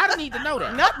 I don't need to know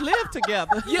that. Not live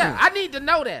together. Yeah, I need to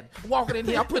know that. Walking in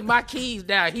here, I'm putting my keys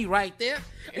down. He right there.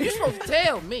 And you're supposed to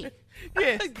tell me.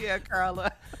 Yes. Yeah,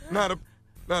 Carla. Now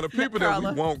the people that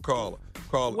we won't call,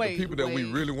 Wait, the people that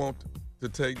we really want to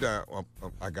take down.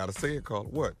 I gotta say it, Carla.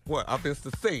 What? I've been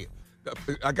to say it.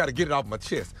 I got to get it off my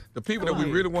chest. The people that we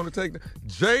really want to take,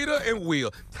 Jada and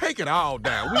Will, take it all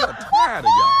down. We are tired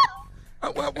of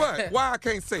y'all. What? Why I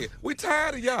can't say it? We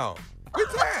tired of y'all. We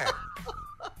tired.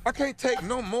 I can't take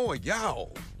no more of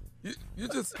y'all. You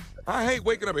just, I hate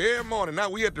waking up every morning.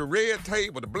 Now we at the red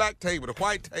table, the black table, the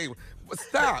white table. But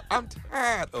stop. I'm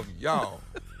tired of y'all.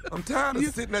 I'm tired of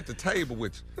sitting at the table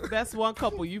with you. That's one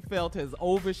couple you felt has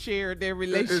overshared their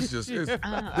relationship.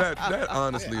 That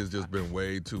honestly has just been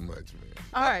way too much, man.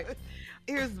 All right.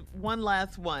 Here's one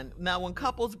last one. Now, when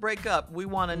couples break up, we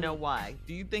want to know why.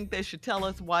 Do you think they should tell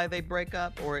us why they break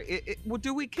up? Or well,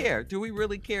 do we care? Do we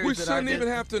really care? We shouldn't even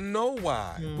have to know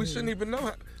why. We shouldn't even know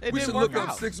how. We should look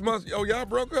up 6 months. Oh, y'all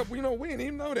broke up? We didn't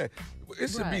even know that.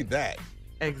 It should be that.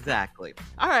 Exactly.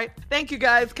 All right. Thank you,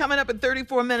 guys. Coming up in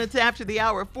 34 minutes after the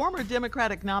hour, former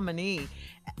Democratic nominee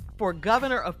for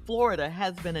governor of Florida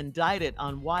has been indicted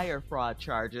on wire fraud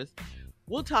charges.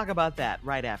 We'll talk about that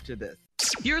right after this.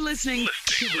 You're listening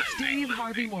to the Steve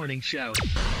Harvey Morning Show.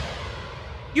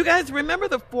 You guys remember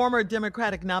the former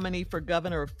Democratic nominee for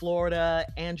governor of Florida,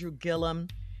 Andrew Gillum?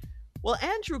 Well,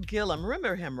 Andrew Gillum,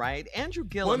 remember him, right? Andrew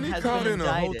Gillum has been indicted. Wasn't he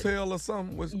caught in a hotel or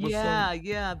something?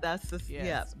 Yeah, that's the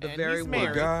and very one.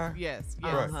 one. Guy? Yes.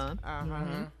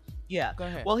 Mm-hmm. Yeah. Go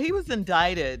ahead. Well, he was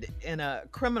indicted in a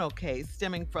criminal case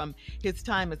stemming from his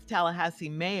time as Tallahassee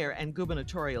mayor and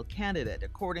gubernatorial candidate.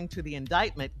 According to the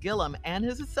indictment, Gillum and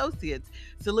his associates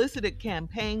solicited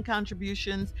campaign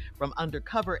contributions from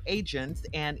undercover agents,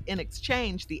 and in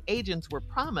exchange, the agents were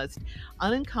promised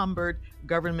unencumbered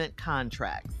government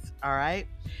contracts. All right.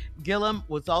 Gillum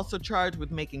was also charged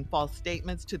with making false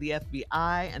statements to the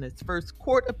FBI, and his first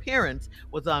court appearance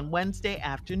was on Wednesday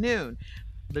afternoon.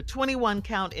 The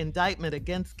 21-count indictment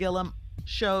against Gillum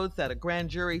shows that a grand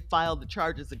jury filed the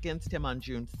charges against him on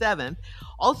June 7th.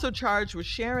 Also charged was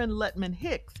Sharon Letman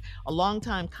Hicks, a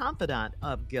longtime confidant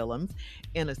of Gillum's.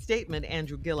 In a statement,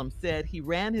 Andrew Gillum said he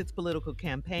ran his political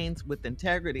campaigns with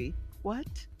integrity. What?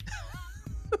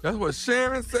 That's what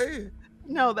Sharon said.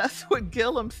 No, that's what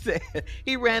Gillum said.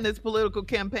 He ran his political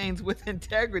campaigns with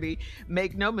integrity.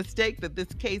 Make no mistake that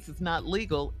this case is not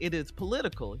legal. It is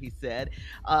political, he said.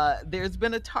 There's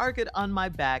been a target on my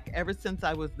back ever since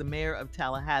I was the mayor of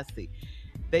Tallahassee.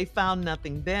 They found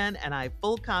nothing then, and I have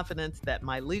full confidence that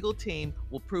my legal team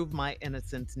will prove my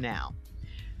innocence now.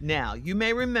 Now, you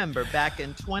may remember back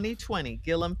in 2020,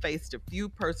 Gillum faced a few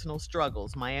personal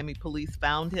struggles. Miami police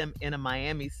found him in a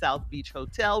Miami South Beach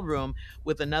hotel room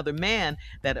with another man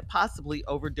that had possibly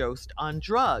overdosed on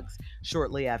drugs.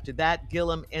 Shortly after that,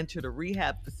 Gillum entered a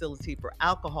rehab facility for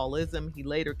alcoholism. He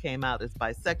later came out as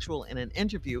bisexual in an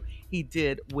interview he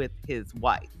did with his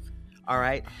wife. All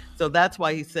right. So that's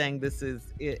why he's saying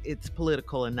it's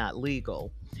political and not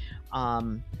legal.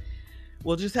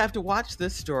 We'll just have to watch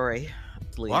this story.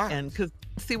 Why? And because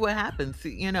see what happens,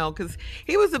 because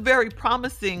he was a very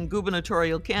promising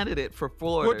gubernatorial candidate for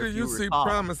Florida. What do you see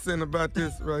promising about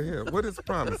this right here? What is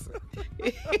promising?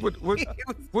 What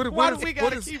is we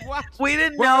gotta keep watching? We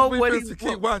didn't know what he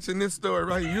keep watching this story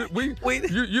right here.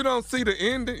 You don't see the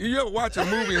ending. You ever watch a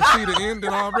movie and see the ending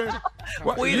already?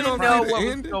 We didn't know what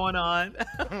was going on.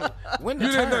 You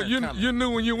didn't know. You knew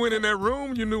when you went in that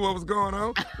room. You knew what was going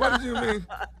on. What did you mean?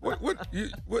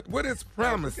 What is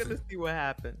promising? We're gonna see what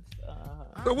happens.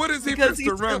 So what is he supposed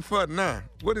to run for now?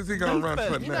 What is he going to run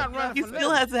for now? He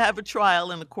still has to have a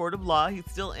trial in the court of law. He's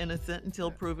still innocent until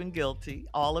proven guilty.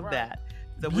 All of that.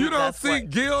 So you don't see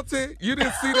guilty? You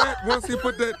didn't see that once he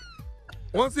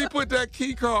put that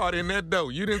key card in that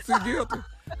door. You didn't see guilty?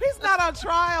 He's not on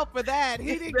trial for that.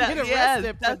 He didn't get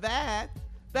arrested for that.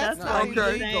 That's not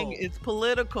why he's saying it's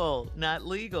political, not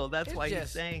legal. That's why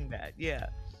he's saying that. Yeah.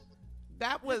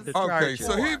 That was okay.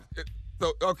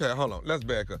 Okay, hold on. Let's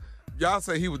back up. Y'all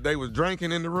say they was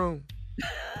drinking in the room?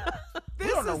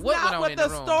 This is not what the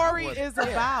story is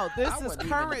about. This is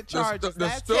current charges. The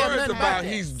story is about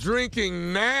he's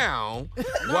drinking now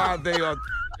while they are,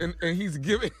 and he's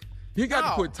giving. He got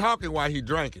to quit talking while he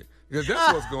drinking because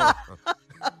that's what's going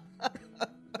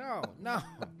on. No.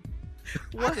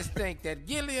 I just think that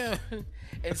Gillum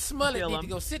and Smollett need to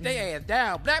go sit their ass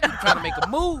down. Black people trying to make a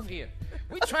move here.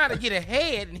 We trying to get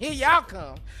ahead, and here y'all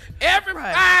come. Every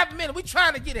 5 minutes, we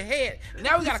trying to get ahead.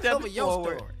 Now we got to cover your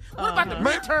story. What about the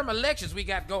midterm elections we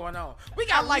got going on? We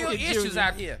got real issues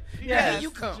out here. Yeah, here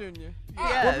you come. Junior.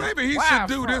 Well, maybe he should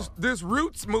do this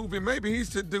Roots movie. Maybe he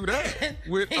should do that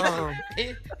with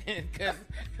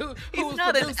He's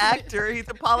not an actor. He's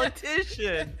a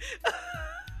politician.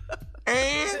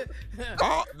 And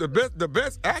the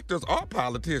best actors are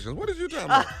politicians. What are you talking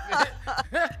about?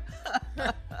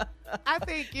 I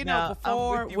think,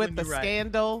 before with the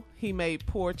scandal, he made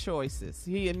poor choices.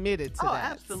 He admitted to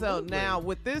that. Absolutely. So now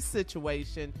with this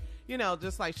situation,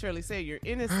 just like Shirley said, you're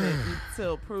innocent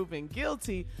until proven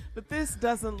guilty, but this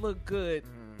doesn't look good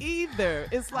either.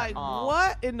 It's like,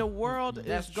 what in the world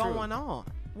is going on?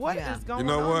 What is going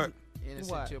on? You know what?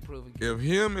 Innocent till proven guilty. If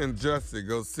him and Jussie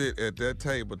go sit at that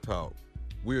table talk,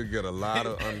 we'll get a lot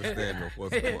of understanding of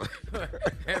what's going on.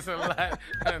 That's a lot.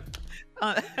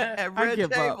 At red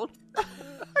table.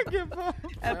 I give up.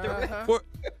 Well,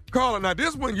 Carla, now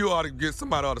this one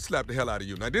somebody ought to slap the hell out of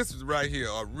you. Now this is right here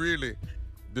really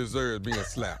deserves being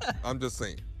slapped. I'm just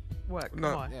saying. What? Come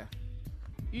on. Yeah.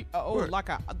 Like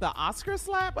the Oscar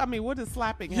slap? I mean, what does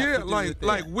slapping have to do with it?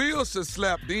 like Will should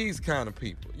slap these kind of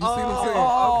people. You see what I'm saying?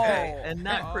 Okay. And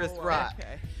not Chris Rock.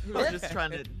 Okay. Who's just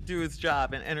trying to do his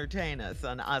job and entertain us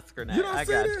on Oscar night. You don't I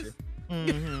see got this?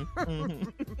 you.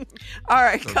 All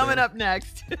right, coming up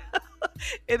next,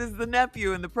 it is the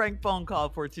nephew and the prank phone call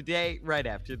for today, right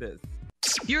after this.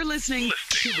 You're listening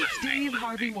to the Steve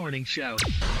Harvey Morning Show.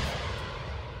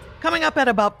 Coming up at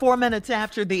about 4 minutes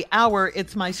after the hour,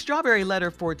 it's my strawberry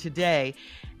letter for today.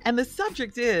 And the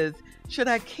subject is, should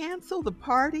I cancel the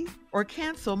party or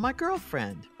cancel my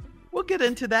girlfriend? We'll get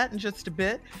into that in just a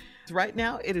bit. Right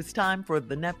now, it is time for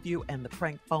the nephew and the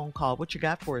prank phone call. What you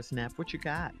got for us, Neff? What you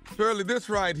got? Shirley, this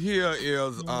right here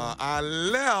is, I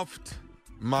left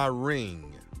my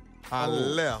ring. I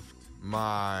left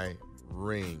my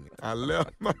ring. All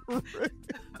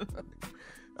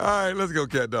right, let's go,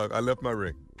 cat dog. I left my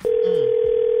ring.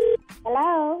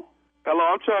 Hello? Hello,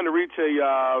 I'm trying to reach a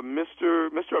Mr.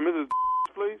 or Mrs.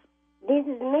 please. This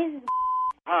is Mrs.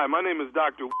 Hi, my name is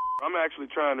Dr. I'm actually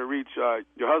trying to reach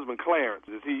your husband, Clarence.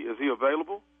 Is he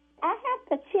available? I have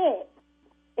to check.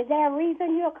 Is there a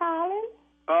reason you're calling?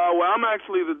 Well, I'm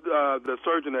actually the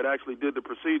surgeon that actually did the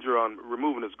procedure on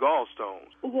removing his gallstones.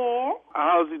 Yes.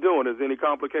 How's he doing? Is there any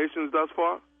complications thus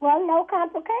far? Well, no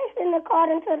complications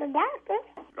according to the doctor.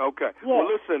 Okay. Yes. Well,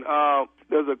 listen,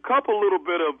 there's a couple little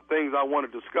bit of things I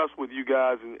want to discuss with you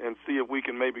guys and see if we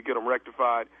can maybe get them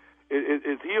rectified.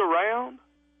 Is he around?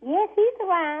 Yes, he's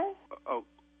around. Oh.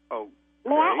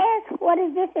 May I ask what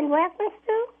is this in reference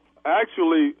to?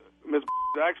 Actually, Miss,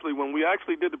 when we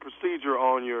actually did the procedure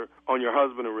on your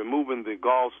husband and removing the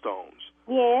gallstones,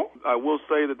 yes, I will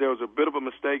say that there was a bit of a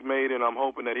mistake made, and I'm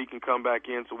hoping that he can come back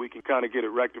in so we can kind of get it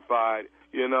rectified.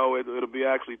 It'll be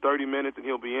actually 30 minutes, and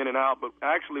he'll be in and out. But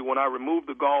actually, when I removed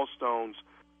the gallstones,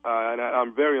 and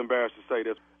I'm very embarrassed to say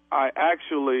this, I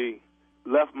actually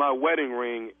left my wedding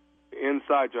ring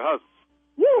inside your husband.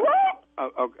 You what?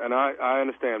 And I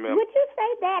understand, ma'am. Would you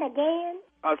say that again?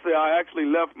 I say I actually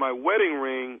left my wedding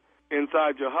ring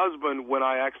inside your husband when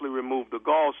I actually removed the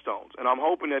gallstones. And I'm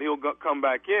hoping that he'll come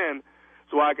back in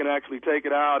so I can actually take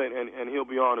it out and he'll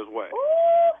be on his way.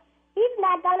 Ooh, he's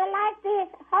not going to like this.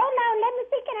 Hold on, let me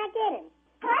see, can I get him?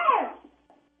 Clarence!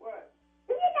 What?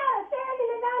 Do you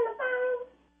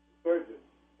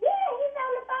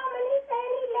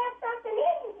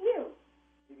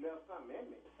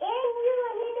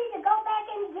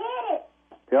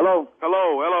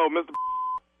Hello, Mr.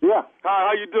 Yeah. Hi,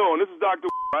 how you doing? This is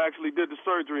Dr. I actually did the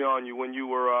surgery on you when you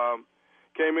were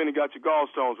came in and got your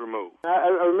gallstones removed. I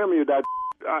remember you, Doctor.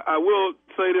 I will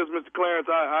say this, Mr. Clarence.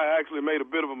 I actually made a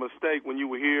bit of a mistake when you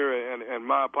were here, and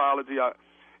my apology.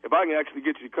 If I can actually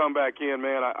get you to come back in,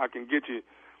 man, I can get you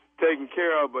taken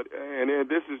care of. But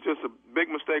this is just a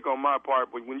big mistake on my part.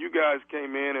 But when you guys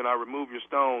came in and I removed your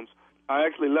stones, I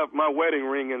actually left my wedding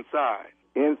ring inside.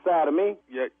 Inside of me?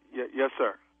 Yes,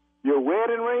 sir. Your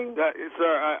wedding ring?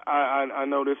 Sir, I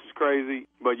know this is crazy,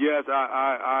 but yes,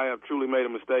 I have truly made a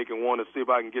mistake and want to see if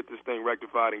I can get this thing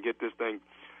rectified and get this thing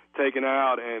taken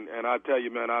out. And I tell you,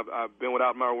 man, I've been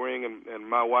without my ring, and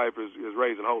my wife is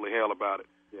raising holy hell about it.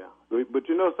 Yeah. But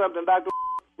you know something, Doctor?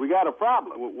 We got a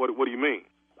problem. What do you mean?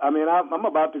 I mean, I'm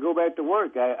about to go back to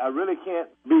work. I really can't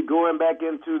be going back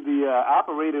into the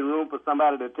operating room for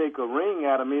somebody to take a ring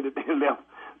out of me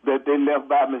that they left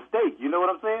by mistake. You know what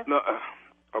I'm saying? No.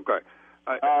 Okay.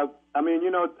 I mean,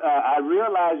 I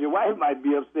realize your wife might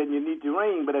be upset and you need your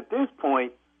ring, but at this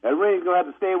point, that ring's going to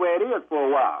have to stay where it is for a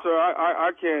while. Sir,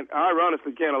 I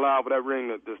honestly can't allow for that ring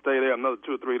to stay there another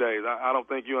 2 or 3 days. I don't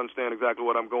think you understand exactly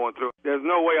what I'm going through. There's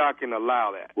no way I can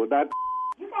allow that. Well,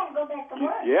 you got to go back to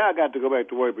work. Yeah, I got to go back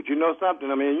to work, but you know something?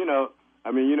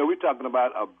 We're talking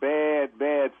about a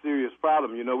bad, serious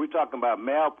problem. We're talking about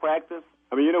malpractice.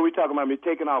 We're talking about me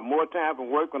taking off more time from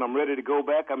work when I'm ready to go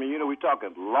back. We're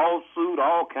talking lawsuit,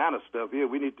 all kind of stuff here.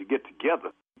 We need to get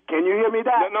together. Can you hear me,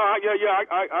 Doc? No, yeah.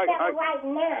 Right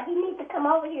now. He needs to come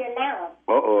over here now.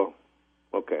 Uh-oh.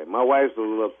 Okay, my wife's a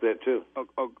little upset, too. I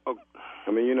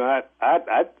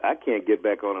can't get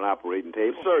back on an operating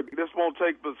table. Sir, this won't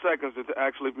take but seconds to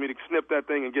actually for me to snip that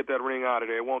thing and get that ring out of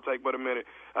there. It won't take but a minute.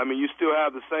 You still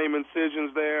have the same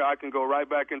incisions there. I can go right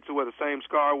back into where the same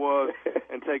scar was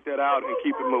and take that out and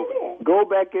keep it moving. Go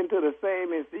back into the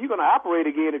same incision. You're going to operate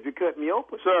again if you cut me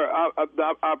open. Sir,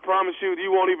 I promise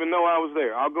you won't even know I was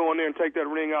there. I'll go in there and take that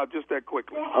ring out just that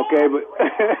quickly. Okay, but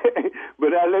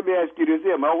but let me ask you this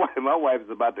here. My wife is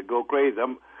about to go crazy.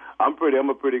 I'm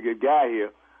a pretty good guy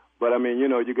here. But, you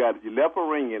left a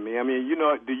ring in me.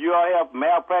 Do you all have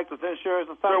malpractice insurance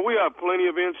or something? Sir, we have plenty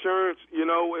of insurance.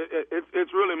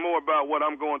 It's really more about what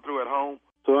I'm going through at home.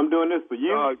 So I'm doing this for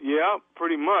you? Yeah,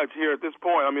 pretty much here at this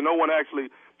point. No one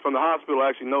actually from the hospital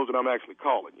actually knows that I'm actually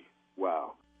calling you.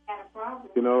 Wow. That's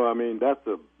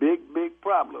a big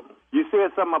problem. You said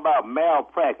something about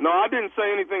malpractice. No, I didn't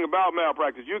say anything about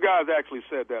malpractice. You guys actually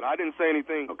said that. I didn't say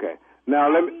anything. Okay. Now,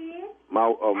 let me... I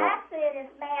said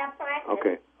it's malpractice.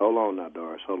 Okay. Hold on now,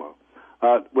 Doris. Hold on.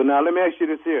 Well, now, let me ask you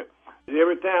this here.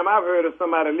 Every time I've heard of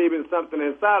somebody leaving something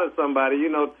inside of somebody,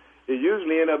 it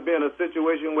usually ends up being a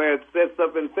situation where it sets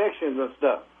up infections and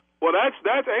stuff. Well, that's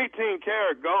 18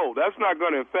 karat gold. That's not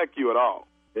going to infect you at all.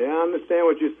 Yeah, I understand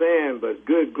what you're saying, but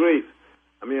good grief.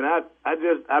 I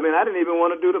didn't even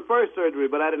want to do the first surgery,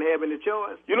 but I didn't have any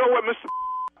choice. You know what, Mr.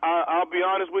 I'll be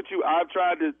honest with you. I've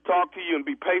tried to talk to you and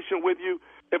be patient with you.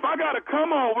 If I got to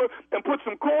come over and put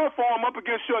some chloroform up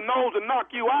against your nose and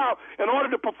knock you out in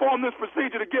order to perform this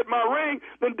procedure to get my ring,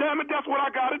 then damn it, that's what I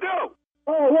got to do.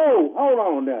 Oh, hold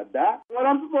on there, Doc. What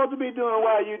I'm supposed to be doing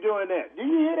while you doing that?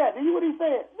 Did you hear that? Did you hear what he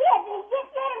said? Yeah,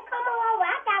 just let him come over.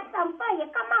 I got something for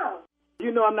you. Come on.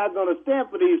 I'm not going to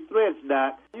stand for these threats,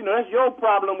 Doc. That's your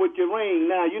problem with your ring.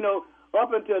 Now,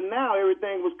 up until now,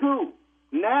 everything was cool.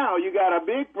 Now you got a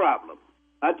big problem.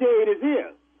 I tell you this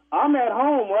here. I'm at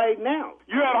home right now.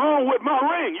 You're at home with my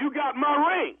ring. You got my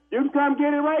ring. You can come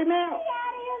get it right now.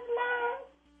 Yeah, it is now.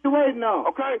 You're waiting on.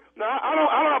 Okay. Now I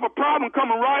don't have a problem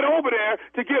coming right over there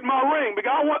to get my ring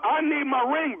because I need my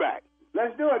ring back.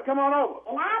 Let's do it. Come on over.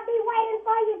 And I'll be waiting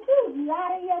for you too. You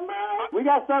out of your mind? We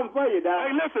got something for you, Doc.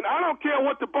 Hey, listen. I don't care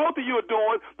what the both of you are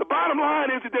doing. The bottom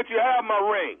line is that you have my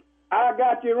ring. I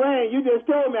got your ring. You just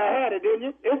told me I had it, didn't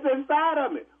you? It's inside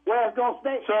of me. Where it's going to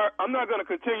stay. Sir, I'm not going to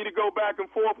continue to go back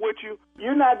and forth with you.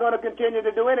 You're not going to continue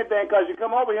to do anything because you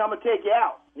come over here, I'm going to take you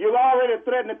out. You've already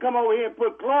threatened to come over here and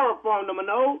put chloroform to my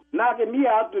nose, knocking me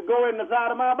out to go in the side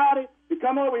of my body. You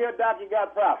come over here, Doc, you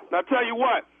got problems. Now, tell you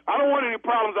what, I don't want any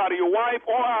problems out of your wife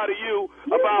or out of you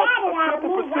about a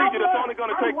simple procedure that's only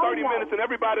going to take 30 minutes and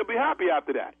everybody will be happy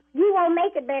after that. You won't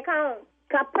make it back home.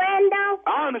 Comprendo?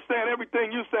 I understand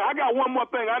everything you say. I got one more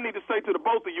thing I need to say to the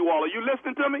both of you all. Are you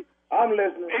listening to me? I'm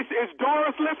listening. Is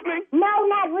Doris listening? No,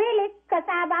 not really, because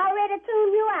I've already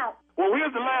tuned you out. Well,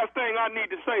 here's the last thing I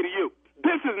need to say to you.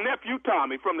 This is Nephew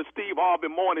Tommy from the Steve Harvey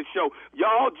Morning Show.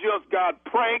 Y'all just got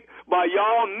pranked by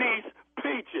y'all niece,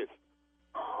 Peaches.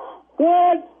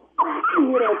 What?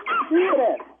 Hear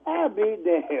that? I'll be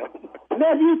damned.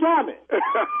 Nephew Tommy.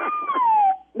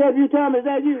 Nephew Tommy, is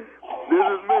that you? This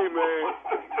is me, man.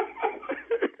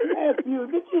 Nephew,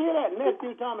 did you hear that?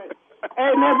 Nephew Tommy.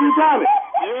 Hey, Nephew Tommy.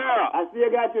 Yeah. I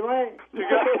still got your ring. You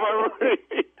got my ring.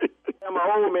 I'm an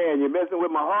old man. You're messing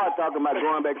with my heart, talking about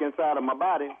going back inside of my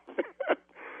body.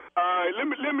 All right, let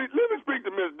me speak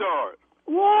to Miss Doris.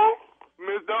 Yes.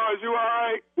 Miss Doris, you all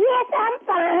right? Yes, I'm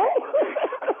fine.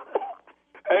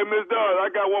 Hey, Miss Doris, I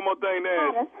got one more thing to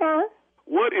ask. Huh?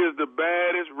 What is the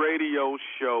baddest radio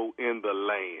show in the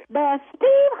land? The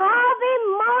Steve Harvey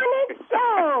Morning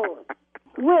Show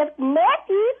with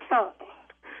Nephew Tommy.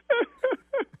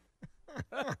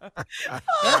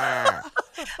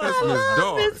 That's Miss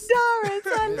Doris. Miss Doris.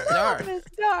 I love Miss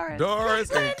Doris.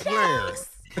 Doris and Clarence.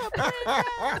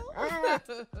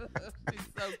 She's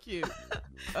so cute.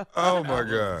 Oh my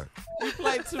God. You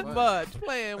play too much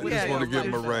playing I with just him. want to get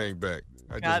my ring back.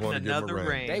 I just want to get my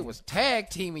ring. They was tag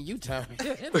teaming you, Tommy.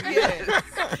 Yes.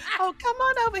 Oh, come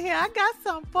on over here. I got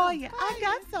something for you.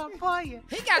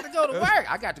 He got to go to work.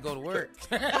 I got to go to work.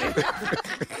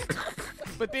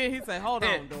 But then he said, hold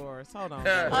on, Doris. Hold on.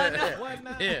 What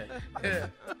now? Yeah.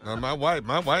 No, my wife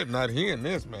not hearing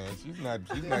this, man. She's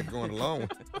not going along.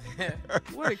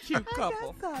 What a cute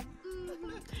couple.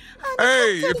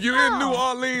 Hey, if you're in New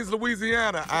Orleans,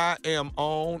 Louisiana, I am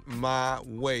on my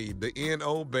way. The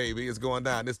N.O. baby is going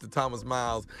down. It's the Thomas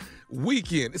Miles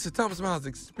weekend. It's the Thomas Miles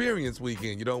Experience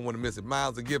weekend. You don't want to miss it.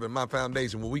 Miles of Giving, my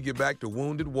foundation. When we get back to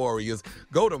Wounded Warriors,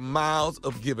 go to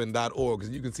milesofgiving.org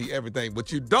and you can see everything.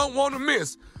 But you don't want to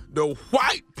miss the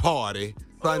white party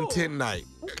Sunday night.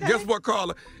 Okay. Guess what,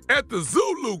 Carla? At the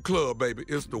Zulu Club, baby.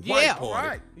 It's the white party.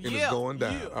 Right. And it's going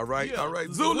down. All right.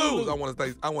 Zulus. Zulus.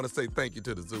 I want to say thank you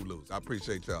to the Zulus. I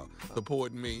appreciate y'all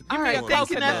supporting me. All right, thank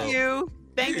you, nephew.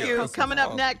 Thank Yeah, you. that's Coming up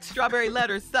awesome. next, Strawberry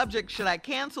Letter subject, should I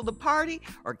cancel the party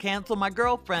or cancel my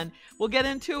girlfriend? We'll get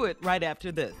into it right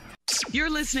after this. You're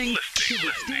listening to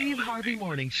the Steve Harvey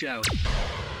Morning Show.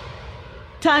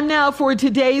 Time now for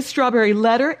today's Strawberry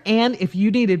Letter. And if you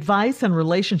need advice on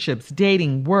relationships,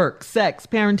 dating, work, sex,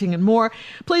 parenting, and more,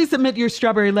 please submit your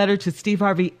Strawberry Letter to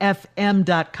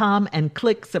steveharveyfm.com and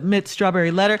click Submit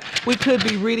Strawberry Letter. We could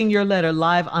be reading your letter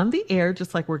live on the air,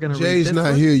 just like we're going to read this Jay's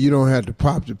not one. here. You don't have to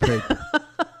pop the paper.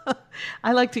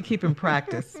 I like to keep in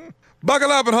practice. Buckle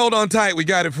up and hold on tight. We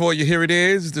got it for you. Here it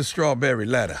is, the Strawberry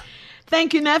Letter.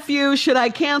 Thank you, nephew. Should I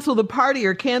cancel the party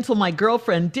or cancel my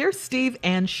girlfriend? Dear Steve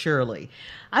and Shirley,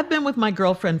 I've been with my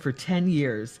girlfriend for 10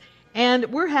 years, and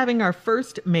we're having our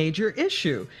first major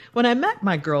issue. When I met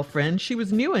my girlfriend, she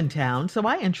was new in town, so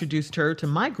I introduced her to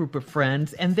my group of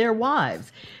friends and their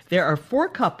wives. There are 4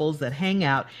 couples that hang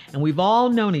out, and we've all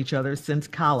known each other since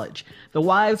college. The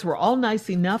wives were all nice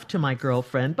enough to my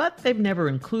girlfriend, but they've never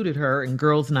included her in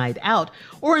girls' night out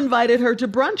or invited her to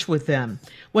brunch with them.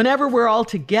 Whenever we're all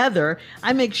together,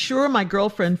 I make sure my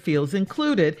girlfriend feels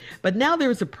included, but now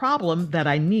there's a problem that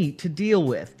I need to deal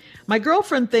with. My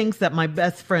girlfriend thinks that my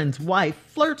best friend's wife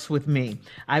flirts with me.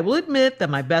 I will admit that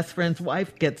my best friend's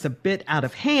wife gets a bit out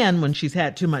of hand when she's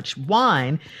had too much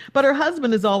wine, but her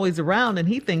husband is always around and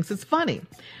he thinks it's funny.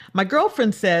 My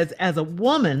girlfriend says as a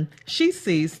woman, she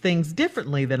sees things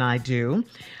differently than I do.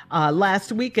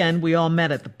 Last weekend, we all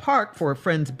met at the park for a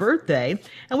friend's birthday,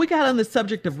 and we got on the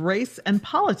subject of race and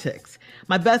politics.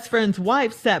 My best friend's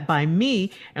wife sat by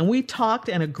me, and we talked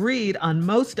and agreed on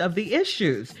most of the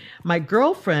issues. My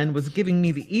girlfriend was giving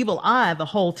me the evil eye the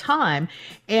whole time,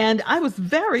 and I was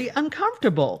very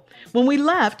uncomfortable. When we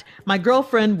left, my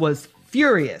girlfriend was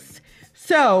furious.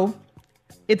 So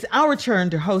it's our turn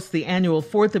to host the annual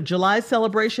 4th of July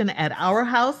celebration at our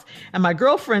house, and my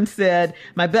girlfriend said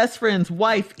my best friend's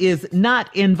wife is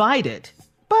not invited,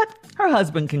 but her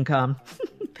husband can come.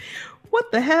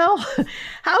 What the hell?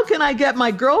 How can I get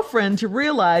my girlfriend to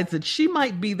realize that she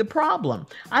might be the problem?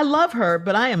 I love her,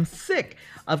 but I am sick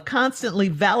of constantly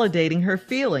validating her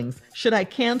feelings. Should I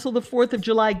cancel the 4th of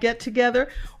July get-together,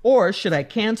 or should I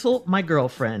cancel my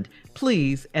girlfriend?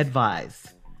 Please advise.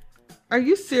 Are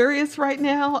you serious right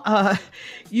now?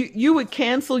 You would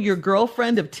cancel your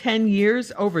girlfriend of 10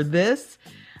 years over this?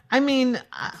 I mean,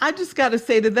 I just got to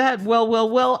say to that,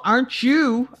 well, aren't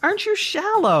you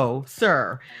shallow,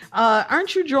 sir?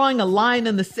 Aren't you drawing a line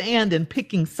in the sand and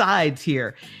picking sides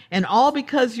here? And all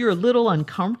because you're a little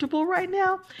uncomfortable right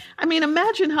now? I mean,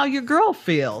 imagine how your girl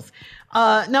feels.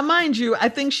 Now, mind you, I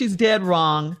think she's dead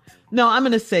wrong. No, I'm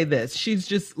going to say this. She's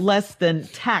just less than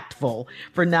tactful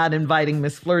for not inviting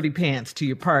Miss Flirty Pants to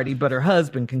your party, but her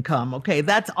husband can come. Okay,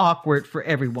 that's awkward for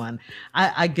everyone.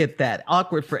 I get that.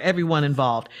 Awkward for everyone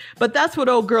involved. But that's what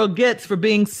old girl gets for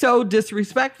being so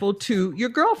disrespectful to your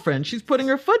girlfriend. She's putting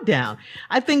her foot down.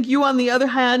 I think you, on the other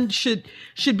hand, should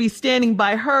be standing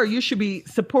by her. You should be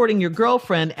supporting your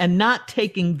girlfriend and not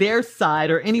taking their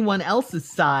side or anyone else's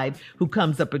side who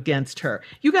comes up against her.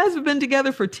 You guys have been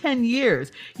together for 10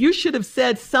 years. You should have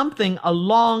said something a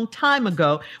long time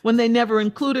ago when they never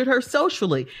included her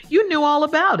socially. You knew all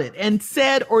about it and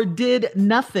said or did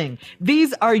nothing.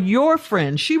 These are your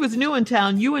friends. She was new in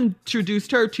town. You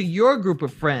introduced her to your group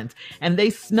of friends, and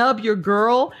they snub your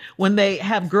girl when they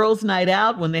have girls' night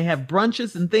out, when they have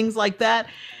brunches and things like that.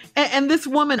 And this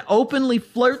woman openly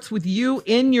flirts with you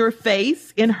in your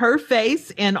face, in her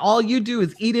face, and all you do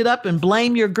is eat it up and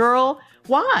blame your girl.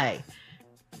 Why?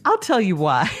 I'll tell you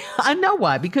why. I know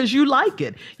why, because you like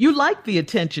it. You like the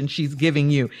attention she's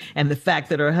giving you, and the fact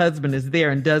that her husband is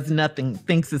there and does nothing,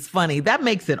 thinks it's funny. That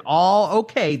makes it all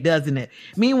okay, doesn't it?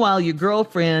 Meanwhile, your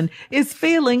girlfriend is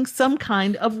feeling some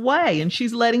kind of way, and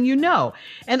she's letting you know.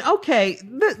 And okay,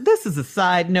 this is a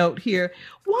side note here.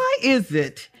 Why is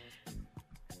it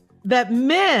that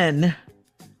men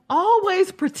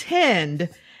always pretend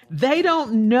they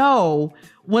don't know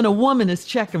when a woman is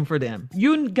checking for them?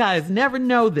 You guys never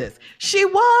know this. She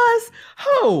was?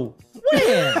 Who?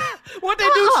 When? What they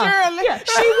do, Shirley? Yeah,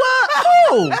 she was?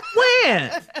 Who?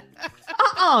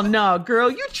 When? No,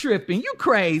 girl, you tripping. You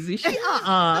crazy.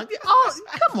 Oh,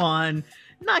 come on.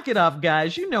 Knock it off,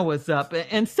 guys. You know what's up.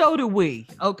 And so do we.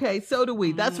 Okay, so do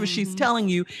we. That's what she's telling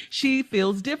you. She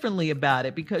feels differently about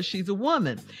it because she's a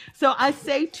woman. So I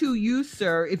say to you,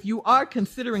 sir, if you are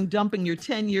considering dumping your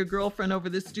 10-year girlfriend over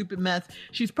this stupid mess,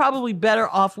 she's probably better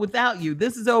off without you.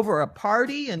 This is over a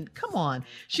party, and come on.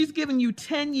 She's given you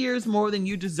 10 years more than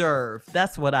you deserve.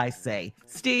 That's what I say.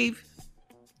 Steve?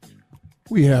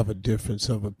 We have a difference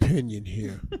of opinion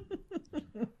here.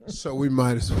 So we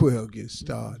might as well get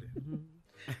started.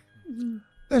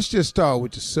 Let's just start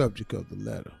with the subject of the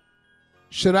letter.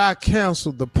 Should I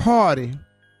cancel the party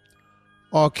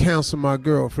or cancel my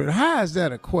girlfriend? How is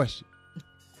that a question?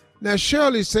 Now,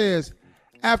 Shirley says,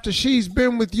 after she's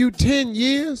been with you 10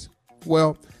 years,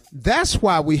 well, that's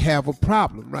why we have a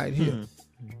problem right here.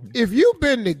 Mm-hmm. If you've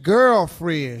been the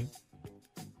girlfriend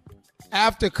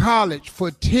after college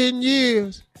for 10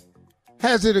 years,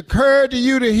 has it occurred to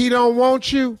you that he don't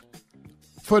want you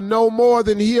for no more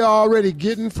than he already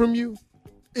getting from you?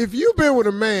 If you've been with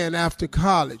a man after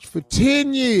college for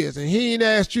 10 years and he ain't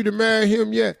asked you to marry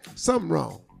him yet, something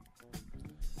wrong.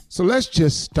 So let's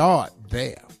just start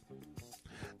there.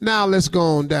 Now let's go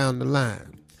on down the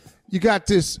line. You got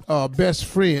this best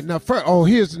friend. Now,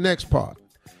 here's the next part.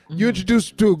 You introduce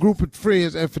her to a group of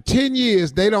friends, and for 10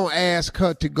 years, they don't ask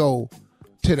her to go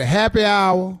to the happy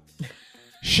hour,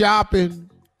 shopping,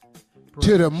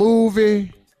 to the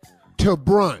movie, to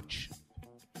brunch.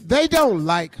 They don't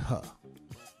like her.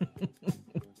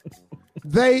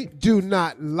 They do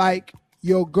not like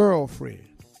your girlfriend.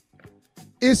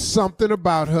 It's something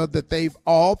about her that they've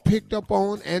all picked up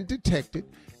on and detected,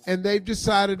 and they've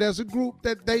decided as a group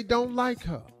that they don't like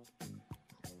her.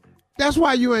 That's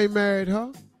why you ain't married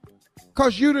her,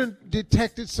 because you done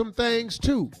detected some things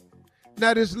too.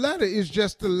 Now, this letter is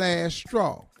just the last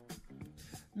straw.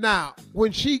 Now,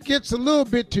 when she gets a little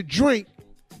bit to drink,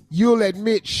 you'll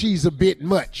admit she's a bit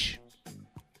much.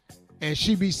 And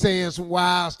she be saying some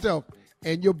wild stuff.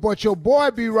 And your boy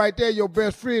be right there, your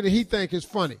best friend, and he think it's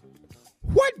funny.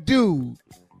 What dude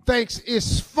thinks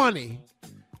it's funny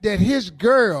that his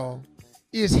girl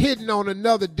is hitting on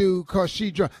another dude because she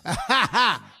drunk?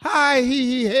 Hi,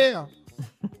 he, hell.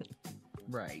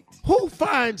 Right. Who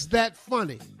finds that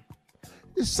funny?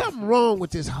 There's something wrong with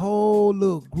this whole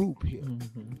little group here.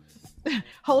 Mm-hmm.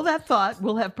 Hold that thought.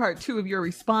 We'll have part 2 of your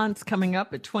response coming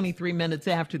up at 23 minutes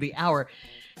after the hour.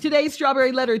 Today's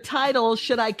Strawberry Letter title,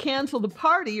 Should I Cancel the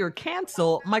Party or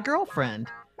Cancel My Girlfriend?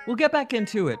 We'll get back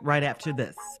into it right after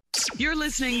this. You're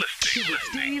listening to the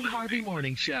Steve Harvey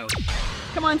Morning Show.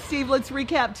 Come on, Steve, let's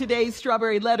recap today's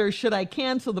Strawberry Letter. Should I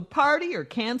cancel the party or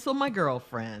cancel my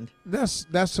girlfriend?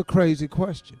 That's a crazy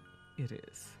question. It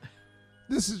is.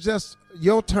 This is just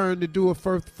your turn to do a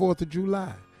 4th of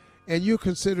July. And you're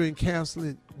considering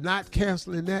not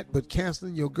canceling that, but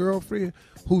canceling your girlfriend,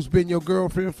 who's been your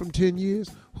girlfriend from 10 years,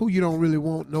 who you don't really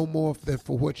want no more than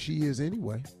for what she is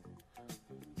anyway.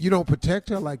 You don't protect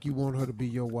her like you want her to be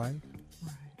your wife.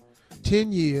 Right.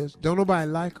 10 years, don't nobody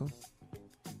like her.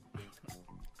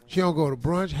 She don't go to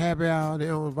brunch, happy hour, they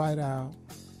don't invite her out.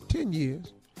 10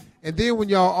 years. And then when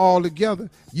y'all all together,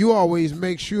 you always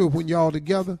make sure when y'all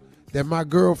together that my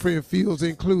girlfriend feels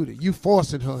included. You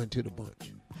forcing her into the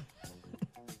bunch.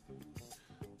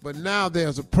 But now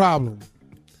there's a problem.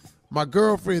 My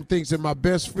girlfriend thinks that my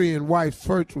best friend wife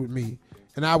flirts with me,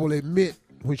 and I will admit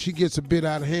when she gets a bit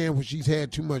out of hand when she's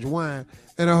had too much wine,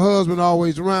 and her husband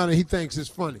always around and he thinks it's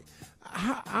funny.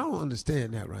 I don't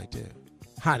understand that right there.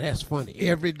 How that's funny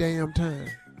every damn time.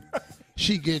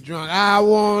 She get drunk. I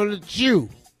want to chew.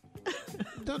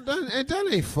 That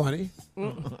ain't funny.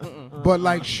 But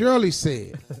like Shirley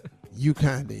said, you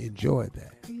kind of enjoyed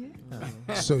that.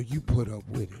 Yeah. So you put up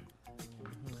with it.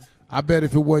 I bet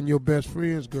if it wasn't your best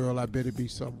friend's girl, I bet it'd be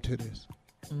something to this.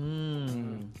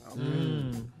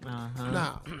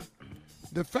 Now,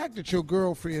 the fact that your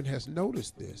girlfriend has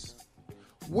noticed this,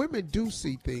 women do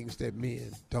see things that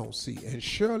men don't see. And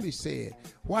Shirley said,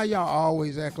 why y'all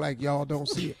always act like y'all don't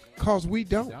see it? Because we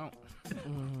don't.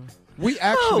 We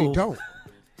actually don't.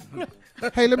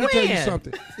 Hey, let me tell you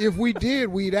something. If we did,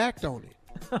 we'd act on it.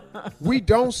 We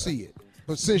don't see it.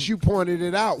 But since you pointed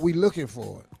it out, we looking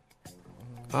for it.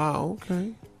 Oh,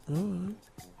 okay. All right.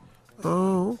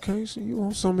 Oh, okay. So you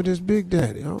want some of this Big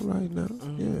Daddy. All right now.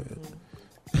 Yeah.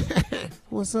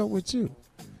 What's up with you?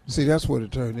 See, that's what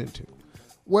it turned into.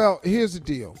 Well, here's the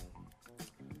deal.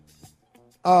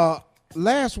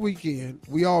 Last weekend,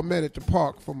 we all met at the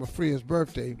park for my friend's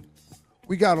birthday.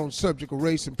 We got on the subject of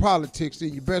race and politics.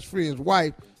 Then your best friend's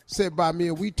wife sat by me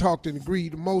and we talked and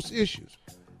agreed to most issues.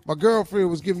 My girlfriend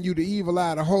was giving you the evil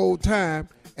eye the whole time,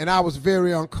 and I was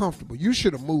very uncomfortable. You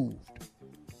should have moved.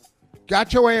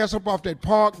 Got your ass up off that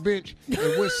park bench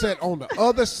and went sat on the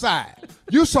other side.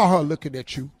 You saw her looking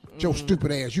at you. Your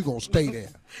stupid ass, you gonna stay there.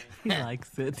 He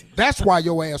likes it. That's why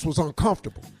your ass was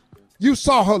uncomfortable. You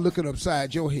saw her looking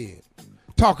upside your head,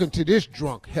 talking to this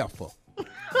drunk heifer.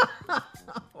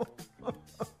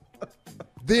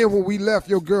 Then when we left,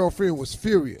 your girlfriend was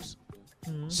furious.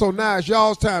 So now it's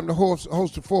y'all's time to host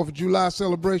the 4th of July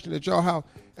celebration at your house.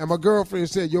 And my girlfriend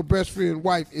said your best friend's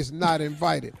wife is not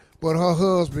invited, but her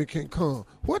husband can come.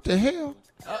 What the hell?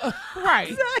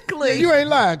 Right. Exactly. You ain't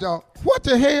lying, dog. What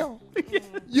the hell?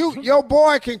 Your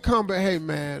boy can come, but hey,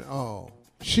 man,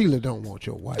 Sheila don't want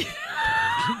your wife.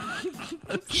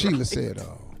 Sheila said,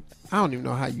 I don't even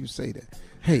know how you say that.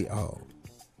 Hey,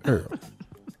 Earl.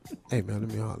 Hey, man, let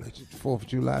me holler at you. The 4th of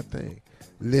July thing.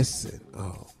 Listen,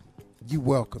 you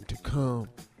welcome to come.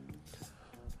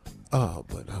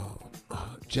 But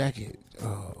Jackie,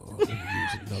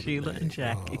 Sheila and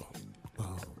Jackie.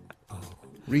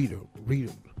 Rita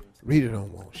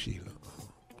don't want Sheila.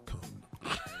 Come.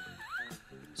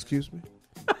 Excuse me?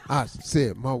 I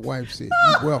said, my wife said,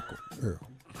 you welcome,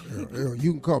 Earl,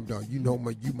 you can come down. You know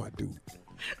you my dude.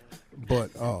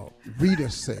 But Rita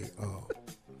say,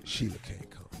 Sheila can't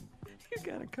come. You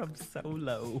gotta come so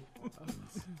low.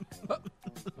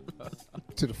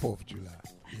 To the 4th of July.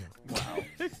 Yeah.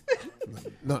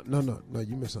 Wow. No,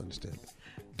 you misunderstand me.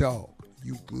 Dog,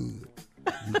 you good.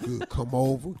 You good. Come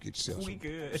over, get yourself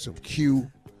some Q,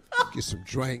 get some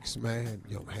drinks, man.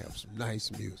 You'll have some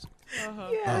nice music.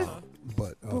 Yes.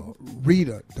 But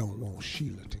Rita don't want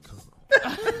Sheila to come.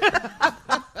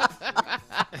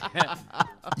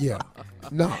 Yeah.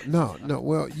 No.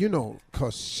 Well,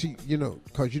 cause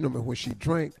when she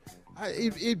drank,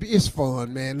 it's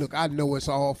fun, man. Look, I know it's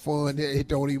all fun. It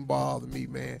don't even bother me,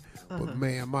 man. But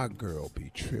man, my girl be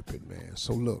tripping, man.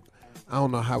 So look, I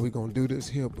don't know how we gonna do this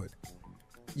here, but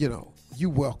you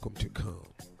welcome to come.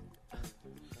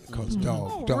 Cause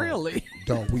dog, really?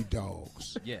 Dog, we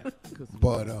dogs. Yeah.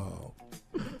 But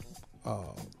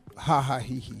ha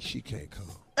he, she can't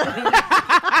come.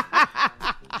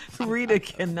 Rita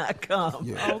cannot come.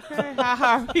 Yeah. Okay.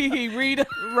 Ha he, Rita.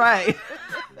 Right.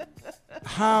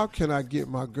 How can I get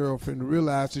my girlfriend to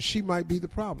realize that she might be the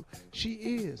problem? She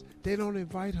is. They don't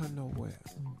invite her nowhere.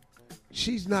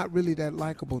 She's not really that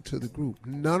likable to the group.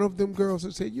 None of them girls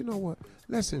have said, you know what,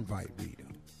 let's invite Rita.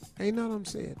 Ain't none of them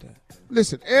said that.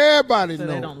 Listen, everybody knows.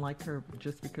 So they don't like her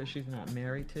just because she's not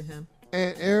married to him?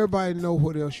 And everybody know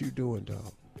what else you doing,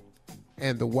 dog.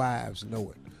 And the wives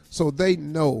know it. So they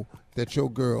know that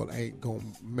your girl ain't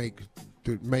going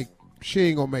to she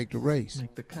ain't going to make the race.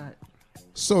 Make the cut.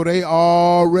 So they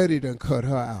already done cut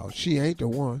her out. She ain't the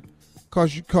one.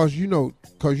 Cause you know,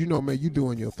 man, you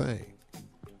doing your thing.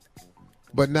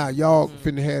 But now y'all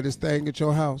finna have this thing at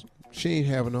your house. She ain't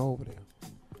having her over there.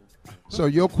 So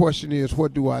your question is,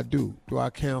 what do I do? Do I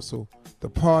cancel the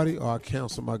party or I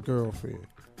cancel my girlfriend?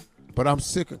 But I'm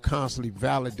sick of constantly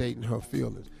validating her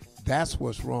feelings. That's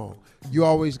what's wrong. You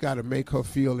always got to make her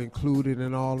feel included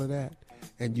in all of that.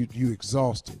 And you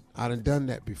exhausted. I done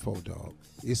that before, dog.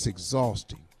 It's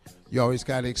exhausting. You always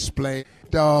got to explain.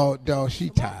 Dog, she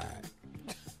tired.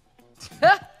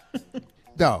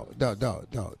 Dog.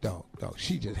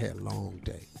 She just had a long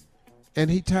day.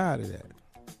 And he tired of that.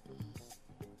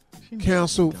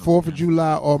 Cancel 4th of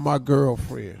July or my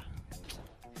girlfriend.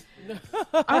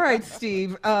 All right,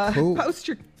 Steve. Cool. Post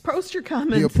your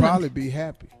comments. He'll probably be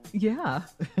happy. Yeah,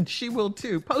 and she will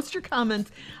too. Post your comments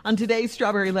on today's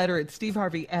Strawberry Letter at Steve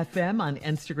Harvey FM on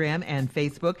Instagram and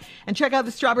Facebook. And check out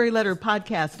the Strawberry Letter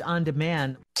podcast on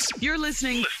demand. You're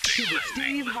listening to the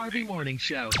Steve Harvey Morning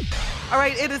Show. All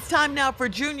right, it is time now for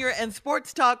Junior and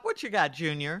Sports Talk. What you got,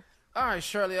 Junior? All right,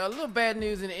 Shirley, a little bad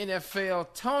news in the NFL.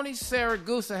 Tony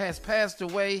Saragusa has passed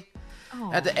away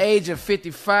at the age of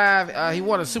 55. He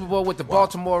won a Super Bowl with the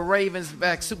Baltimore Ravens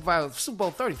back Super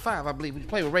Bowl 35, I believe. He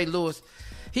played with Ray Lewis.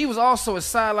 He was also a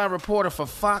sideline reporter for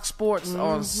Fox Sports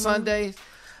on Sundays.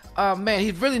 Man,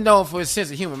 he's really known for his sense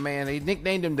of humor, man. They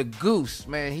nicknamed him the Goose,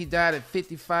 man. He died at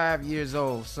 55 years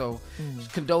old. So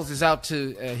condolences out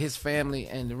to his family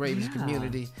and the Ravens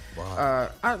community. Wow.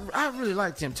 I really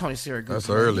liked him, Tony Saragusa. That's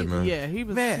early, man. Yeah, he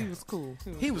was cool.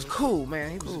 He was cool,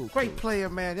 man. He was a great player,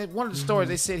 man. One of the stories,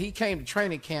 they said he came to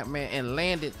training camp, man, and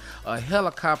landed a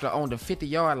helicopter on the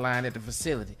 50-yard line at the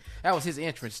facility. That was his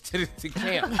entrance to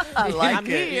camp. I like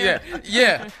it.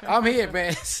 Yeah, I'm here,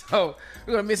 man. So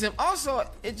we're going to miss him. Also,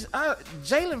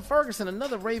 Jalen Ferguson,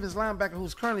 another Ravens linebacker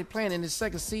who's currently playing in his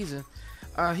second season,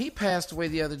 he passed away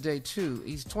the other day, too.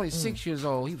 He's 26 years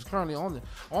old. He was currently on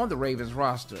the Ravens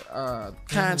roster.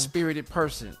 Kind-spirited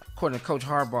person, according to Coach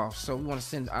Harbaugh. So we want to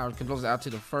send our condolences out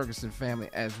to the Ferguson family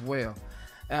as well.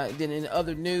 Then in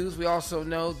other news, we also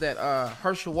know that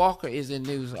Herschel Walker is in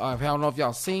news. I don't know if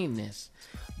y'all seen this.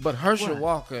 But Herschel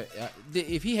Walker,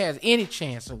 if he has any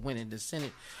chance of winning the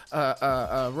Senate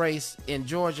race in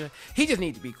Georgia, he just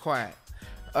needs to be quiet.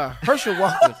 Herschel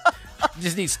Walker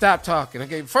just needs to stop talking.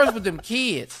 Okay, first with them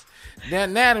kids. Now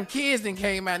them kids then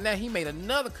came out. Now he made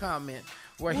another comment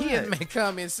where he had made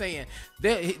comments saying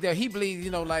that he believes,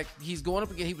 like he's going up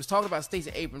again. He was talking about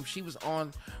Stacey Abrams. She was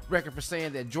on record for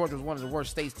saying that Georgia was one of the worst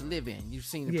states to live in. You've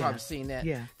probably seen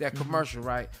that commercial,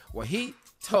 right? Well, he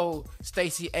told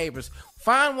Stacey Abrams,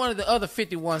 find one of the other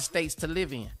 51 states to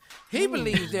live in. He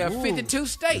believes there are 52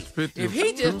 states. 52 if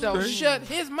he just don't shut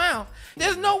his mouth,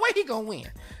 there's no way he gonna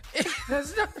win. He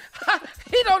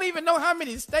don't even know how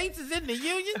many states is in the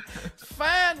union.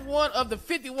 Find one of the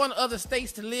 51 other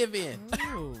states to live in.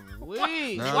 I was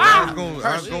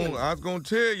gonna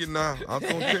tell you now. I was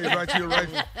gonna tell you right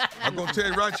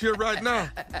here, right now.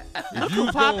 If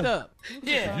you popped up,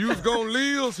 you's gonna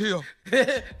live here.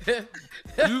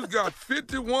 You got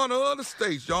 51 other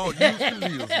states, y'all. You can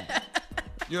live here.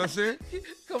 You know what I'm saying?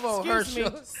 Come on, Herschel.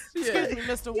 Excuse me,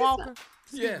 Mr. Walker.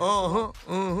 Yeah.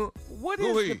 What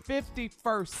is the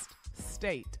 51st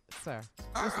state, sir?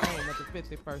 What's the name of the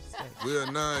 51st state? Well,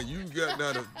 now you got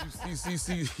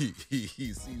see.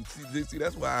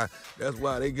 That's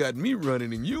why they got me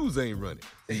running and yous ain't running.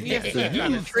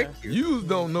 Yous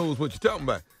don't know what you're talking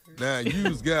about. Now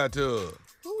yous got who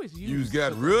is you? Yous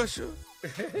got Russia.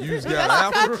 Yous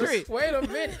got Africa. Wait a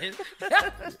minute.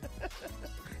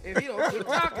 If you don't keep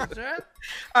talking, sir.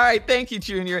 All right, thank you,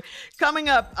 Junior. Coming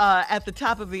up at the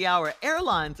top of the hour,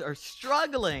 airlines are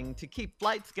struggling to keep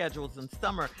flight schedules in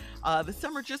summer. The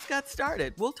summer just got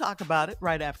started. We'll talk about it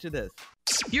right after this.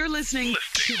 You're listening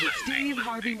to the Steve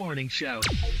Harvey Morning Show.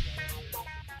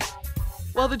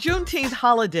 Well, the Juneteenth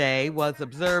holiday was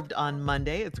observed on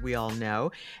Monday, as we all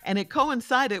know, and it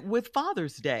coincided with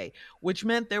Father's Day, which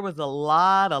meant there was a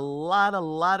lot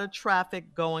of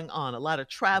traffic going on, a lot of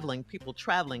people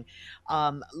traveling.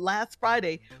 Last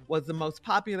Friday was the most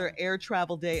popular air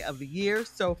travel day of the year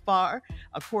so far,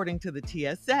 according to the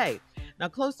TSA. Now,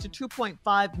 close to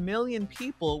 2.5 million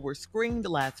people were screened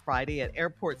last Friday at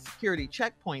airport security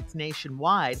checkpoints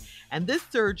nationwide, and this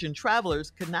surge in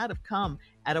travelers could not have come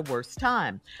at a worse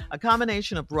time. A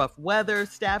combination of rough weather,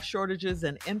 staff shortages,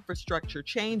 and infrastructure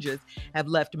changes have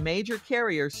left major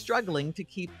carriers struggling to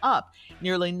keep up.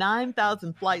 Nearly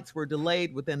 9,000 flights were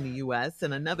delayed within the U.S.,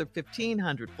 and another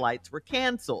 1,500 flights were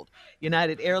canceled.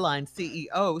 United Airlines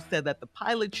CEO said that the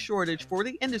pilot shortage for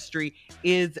the industry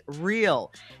is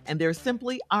real, and there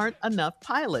simply aren't enough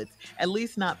pilots, at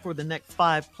least not for the next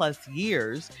 5+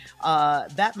 years.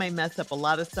 That may mess up a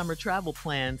lot of summer travel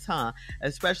plans,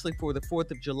 especially for the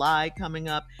 4th of July coming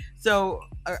up. So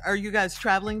are you guys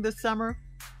traveling this summer?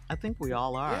 I think we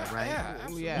all are, right? Yeah.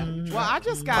 Mm-hmm. Well, I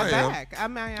just got back. I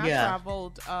mean, I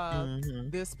traveled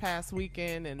this past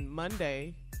weekend and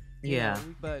Monday.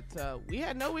 But we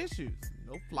had no issues.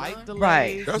 No flight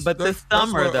delays. Right. But this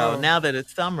summer, though, now that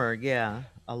it's summer,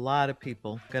 a lot of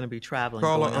people going to be traveling,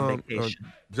 going on vacation.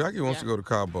 Jackie wants to go to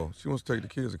Cabo. She wants to take the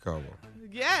kids to Cabo.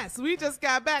 Yes, we just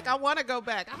got back. I want to go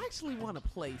back. I actually want a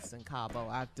place in Cabo.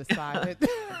 I've decided.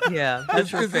 Yeah,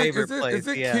 that's your favorite place. Is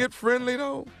it kid friendly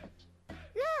though?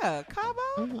 Yeah,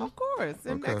 Cabo, of course.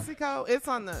 In Mexico, it's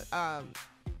on the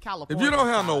California. If you don't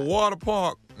have side. no water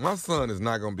park, my son is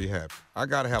not gonna be happy. I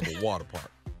gotta have a water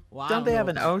park. Well, Don't they have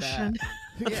an ocean?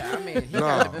 Yeah, I mean, he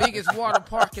got the biggest water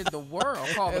park in the world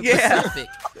called the Pacific.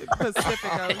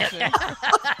 Pacific Ocean.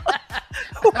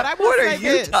 But I will What say are you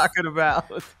this. talking about?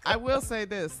 I will say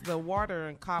this: the water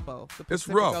in Cabo, the It's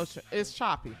Pacific rough. Ocean, it's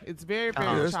choppy. It's very,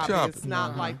 very it's choppy. choppy. It's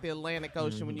not like the Atlantic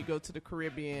Ocean when you go to the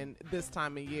Caribbean this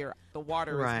time of year. The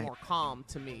water Right. is more calm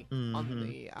to me on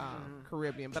the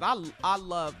Caribbean. But I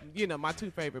love, my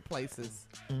two favorite places,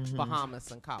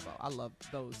 Bahamas and Cabo. I love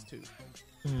those two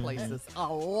places a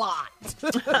lot.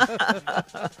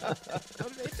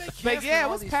 But yeah, it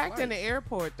was packed in the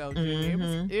airport though,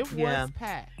 Junior. It was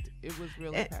packed. It was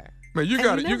really packed. Man, you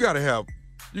gotta have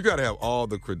all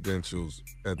the credentials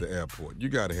at the airport. You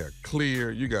gotta have clear.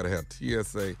 You gotta have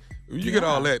TSA. You get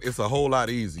all that, it's a whole lot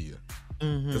easier.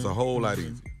 It's a whole lot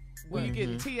easier. When you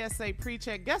get TSA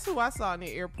pre-check, guess who I saw in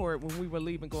the airport when we were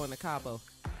leaving going to Cabo?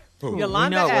 Who?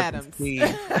 Yolanda Adams.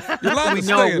 Yolanda We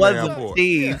stay know in it the wasn't airport.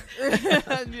 Steve.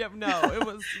 No, it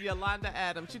was Yolanda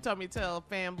Adams. She told me to tell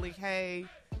family, hey,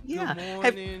 Yeah. good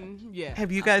morning. Have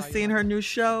you guys seen her new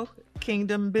show,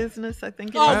 Kingdom Business? I think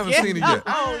it is. I haven't seen it yet.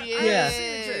 Oh, yeah.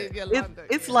 Yeah. Yolanda,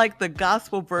 It's like the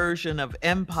gospel version of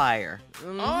Empire.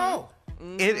 Oh.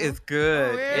 It is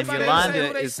good. And Everybody Yolanda say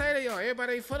who they is say they are.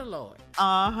 Everybody ain't for the Lord.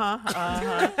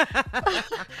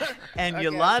 and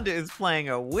Yolanda is playing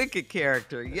a wicked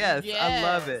character. Yes, I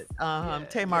love it.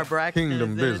 Tamar Braxton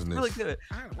Kingdom is in it. It's Business. really good.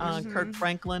 Kirk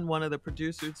Franklin, one of the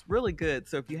producers, really good.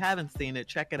 So if you haven't seen it,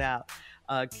 check it out.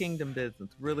 Kingdom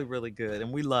Business, really, really good.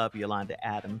 And we love Yolanda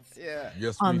Adams. Yeah.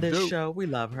 Yes, On we this do. show, we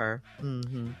love her.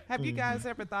 Have you guys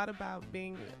ever thought about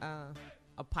being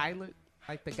a pilot?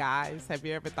 Like the guys, have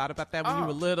you ever thought about that when you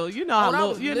were little? You know how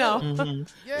little,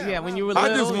 yeah, when you were little.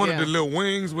 I just wanted the little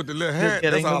wings with the little hat.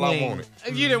 That's all I wanted.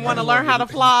 You didn't want to learn how to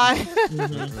fly.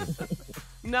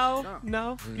 No. You I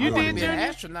wanted did, to be an Junior?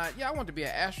 astronaut. Yeah, I wanted to be an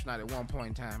astronaut at one point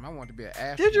in time. I wanted to be an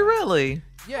astronaut. Did you really?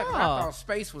 Yeah, 'cause I thought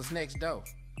space was next door.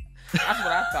 That's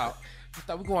what I thought. I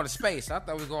thought we were going to space. I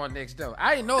thought we were going next door.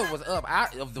 I didn't know it was up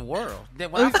out of the world. Then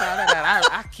when I found that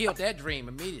out, I killed that dream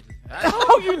immediately.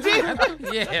 Oh, you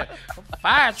did? Yeah, a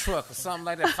fire truck or something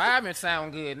like that. Firemen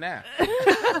sound good now.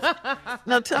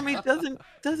 Now tell me,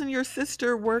 doesn't your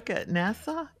sister work at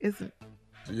NASA?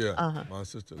 Yeah, my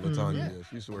sister Latanya. Yeah,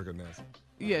 she used to work at NASA.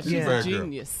 Yeah, she's Bad a girl.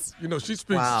 genius. You know, she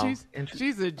speaks. Wow. She's a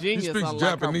She genius. speaks unlike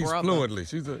Japanese her brother. fluently.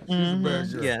 She's a bad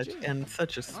girl. Yeah, and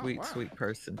such a sweet, sweet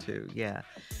person too. Yeah.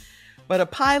 But a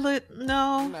pilot,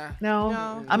 no. No,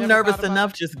 I'm never nervous thought about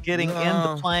enough just getting in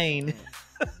the plane.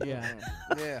 Yeah.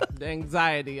 The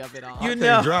anxiety of it all. I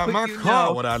can't drive my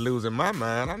car without losing my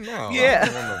mind. I know.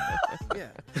 Yeah. Yeah.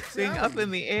 Being up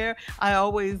in the air, I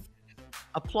always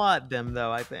applaud them,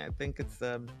 though. I think it's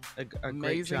a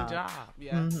amazing great job.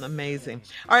 Yeah. Amazing.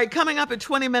 All right, coming up at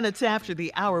 20 minutes after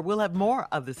the hour, we'll have more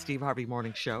of the Steve Harvey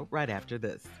Morning Show right after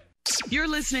this. You're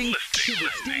listening to the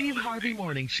Steve Harvey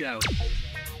Morning Show.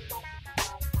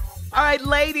 All right,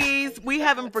 ladies, we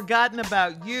haven't forgotten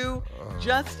about you.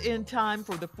 Just in time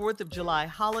for the 4th of July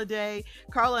holiday,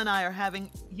 Carla and I are having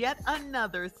yet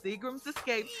another Seagram's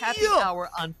Escapes Happy Hour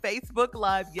on Facebook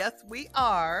Live. Yes, we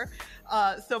are.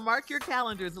 So mark your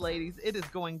calendars, ladies. It is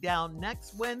going down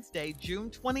next Wednesday, June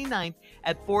 29th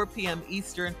at 4 p.m.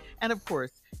 Eastern. And of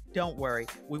course, don't worry,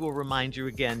 we will remind you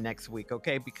again next week,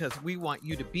 okay? Because we want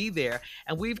you to be there.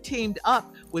 And we've teamed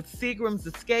up with Seagram's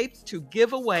Escapes to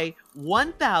give away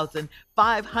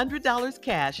 $1,500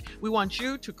 cash. We want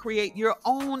you to create your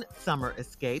own summer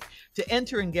escape. To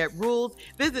enter and get rules,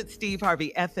 visit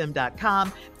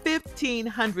steveharveyfm.com.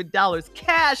 $1,500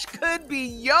 cash could be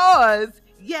yours.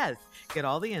 Yes. Get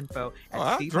all the info at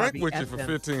I drank with you for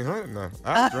 $1,500 now.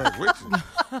 I drank with you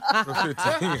for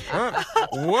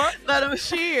 $1,500. What? Let them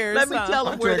cheers. Let me tell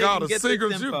them where they all can the get this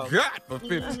Seagrams you info. got for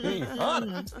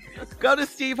 $1,500. Go to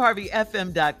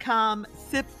steveharveyfm.com.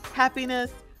 Sip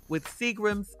happiness with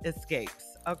Seagram's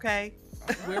Escapes. Okay?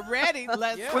 We're ready. We're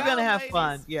going to have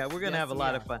fun. Yeah, we're going to have a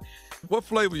lot of fun. What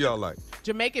flavor y'all like?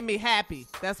 Jamaican Me Happy.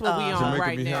 That's what we on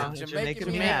right Me now. Happy.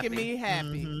 Jamaican Me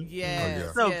Happy.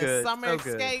 Yes. So yes. good. Summer so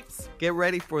good. escapes. Get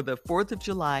ready for the 4th of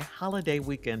July holiday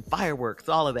weekend, fireworks,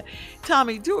 all of that.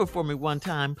 Tommy, do it for me one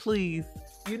time, please.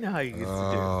 You know how you used to do.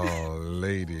 Oh,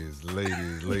 ladies.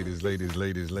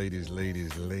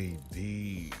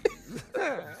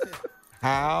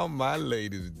 How my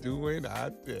ladies doing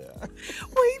out there?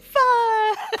 We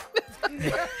fine.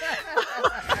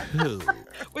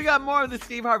 We got more of the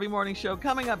Steve Harvey Morning Show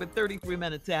coming up at 33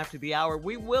 minutes after the hour.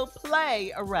 We will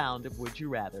play a round of Would You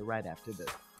Rather right after this.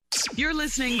 You're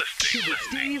listening to the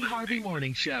Steve Harvey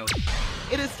Morning Show.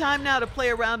 It is time now to play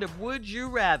a round of Would You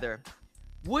Rather.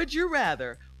 Would you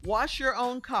rather wash your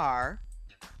own car,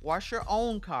 or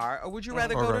would you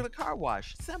rather go to the car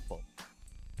wash? Simple.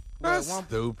 That's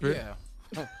stupid.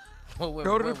 Yeah.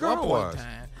 Go to the car wash.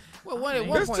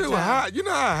 It's too hot. You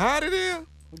know how hot it is?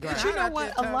 But you know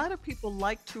what? A lot of people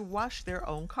like to wash their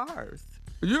own cars.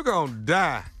 You're going to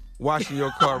die washing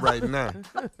your car right now.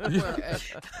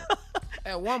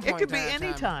 At one point, it could be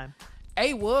any time.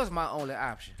 A was my only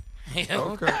option.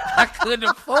 Okay. I couldn't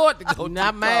afford to go.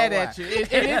 Not mad at you.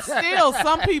 And it's still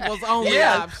some people's only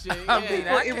option. I mean,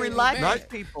 it relaxes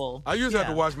people. I used to have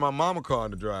to wash my mama's car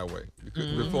in the driveway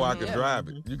before I could drive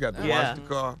it. You got to wash the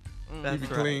car, keep it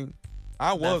clean.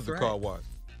 I was the car wash.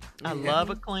 I love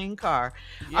a clean car.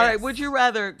 Yes. All right, would you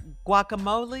rather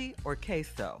guacamole or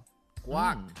queso?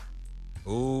 Guac.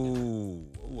 Ooh,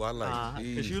 I like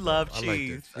cheese. Because you love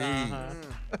cheese. I like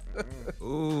the cheese.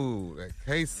 Ooh, that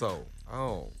queso.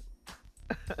 Oh.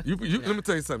 Let me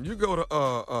tell you something. You go to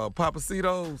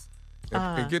Papacitos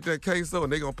and get that queso,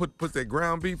 and they're going to put that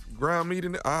ground meat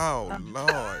in it. Oh,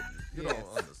 Lord. You don't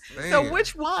understand. So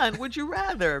which one would you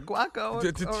rather, guaco or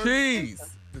the cheese?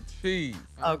 Queso? The cheese.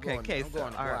 Okay, queso.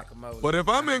 All right. But if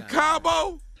I'm in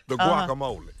Cabo, the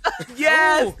guacamole.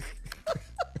 Yes.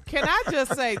 Can I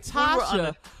just say,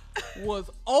 Tasha was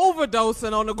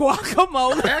overdosing on the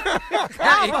guacamole.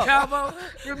 Cabo.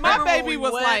 My baby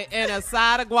was like, and a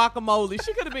side of guacamole.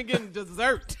 She could have been getting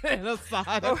dessert and a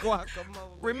side of guacamole.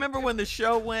 Remember when the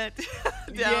show went down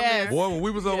Yes. there? Boy, when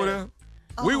we was over there,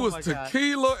 we was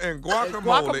tequila and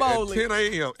guacamole at 10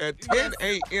 a.m. At 10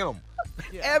 a.m.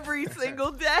 Yeah. Every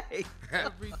single day.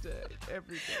 Every day.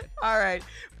 All right.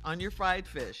 On your fried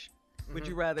fish, would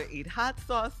you rather eat hot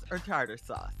sauce or tartar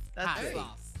sauce? That's hot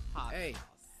sauce. Hot sauce.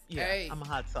 Yeah, I'm a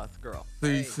hot sauce girl.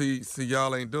 See,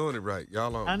 y'all ain't doing it right.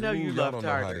 Y'all don't. I know you love don't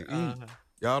tartar. know how to eat.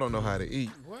 Y'all don't know how to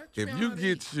eat. If you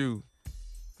get you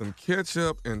some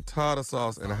ketchup and tartar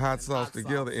sauce and hot sauce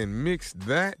together and mix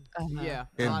that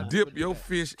and dip your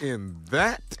fish in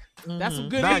that, that's some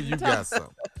good now eating. You got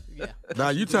something. Now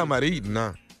you talking about eating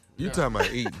now. You talking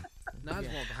about eating. Now I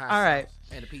just want the hot All right.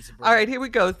 sauce and a piece of bread. All right, here we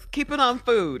go. Keep it on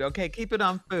food, okay? Keep it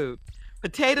on food.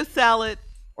 Potato salad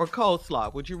or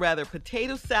coleslaw? Would you rather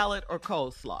potato salad or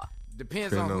coleslaw?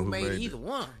 Depends on who made either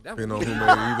one. Depends on who made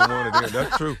either one of them.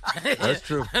 That's true. That's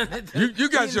true. You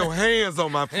got your hands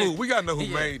on my food. We got to know who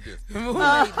made this. Who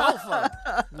made both of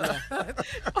them?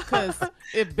 Because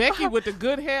if Becky with the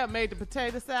good hair made the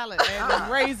potato salad and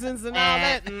the raisins and all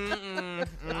that,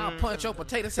 I'll punch your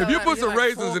potato salad. If you put some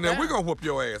raisins in there, we're going to whoop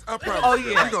your ass. I promise. Oh,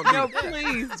 yeah. No,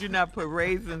 please do not put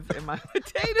raisins in my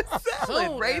potato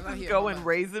salad. Raisins go in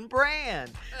Raisin Bran.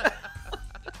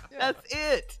 That's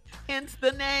it. Hence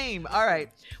the name. All right.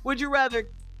 Would you rather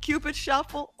Cupid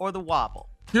Shuffle or the Wobble?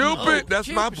 Cupid, that's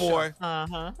my boy.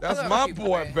 Uh-huh. That's my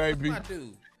boy, baby. My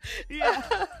dude. Yeah.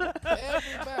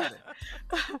 Everybody.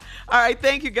 All right.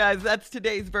 Thank you, guys. That's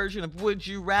today's version of Would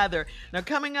You Rather. Now,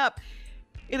 coming up,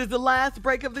 it is the last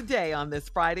break of the day on this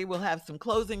Friday. We'll have some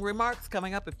closing remarks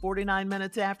coming up at 49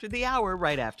 minutes after the hour,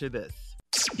 right after this.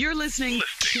 You're listening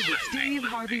to the Steve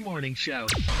Harvey Morning Show.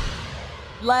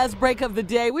 Last break of the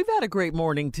day. We've had a great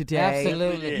morning today.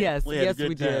 Absolutely. Yes,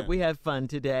 we did. We had fun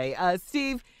today.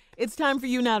 Steve, it's time for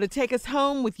you now to take us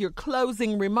home with your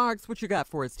closing remarks. What you got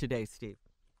for us today, Steve?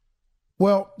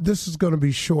 Well, this is going to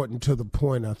be short and to the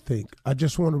point, I think. I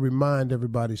just want to remind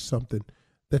everybody something,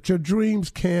 that your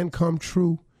dreams can come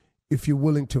true if you're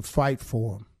willing to fight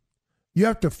for them. You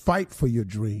have to fight for your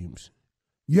dreams.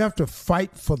 You have to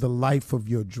fight for the life of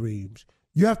your dreams.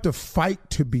 You have to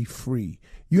fight to be free.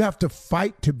 You have to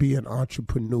fight to be an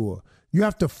entrepreneur. You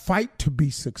have to fight to be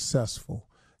successful.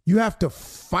 You have to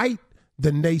fight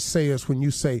the naysayers when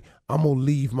you say, I'm going to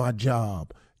leave my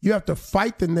job. You have to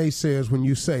fight the naysayers when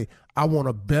you say, I want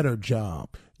a better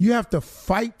job. You have to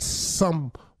fight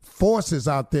some forces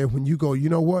out there when you go, you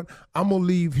know what? I'm going to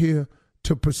leave here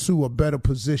to pursue a better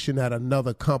position at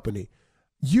another company.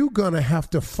 You're going to have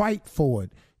to fight for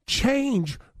it.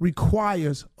 Change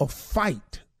requires a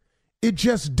fight. It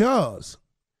just does.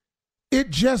 It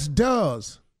just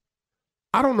does.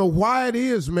 I don't know why it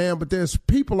is, man, but there's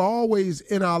people always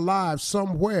in our lives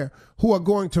somewhere who are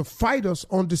going to fight us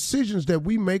on decisions that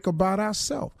we make about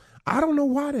ourselves. I don't know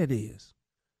why that is,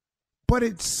 but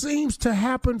it seems to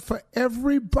happen for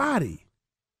everybody.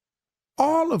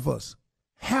 All of us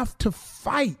have to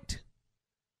fight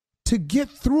to get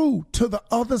through to the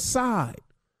other side.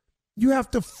 You have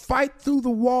to fight through the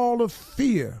wall of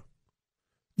fear.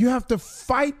 You have to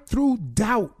fight through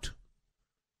doubt.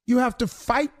 You have to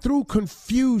fight through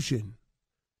confusion.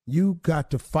 You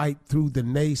got to fight through the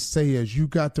naysayers. You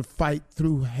got to fight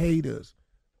through haters.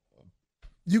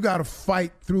 You got to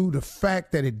fight through the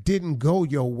fact that it didn't go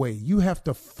your way. You have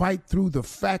to fight through the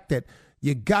fact that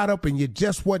you got up and you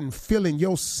just wasn't feeling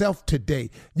yourself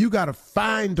today. You got to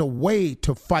find a way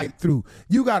to fight through.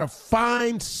 You got to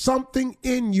find something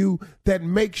in you that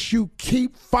makes you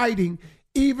keep fighting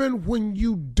even when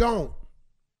you don't.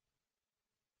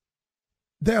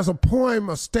 There's a poem,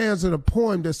 a stanza in a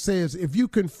poem that says, if you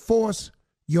can force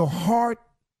your heart,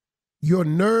 your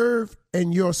nerve,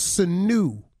 and your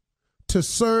sinew to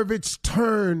serve its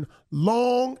turn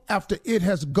long after it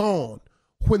has gone,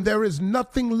 when there is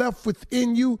nothing left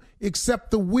within you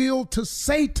except the will to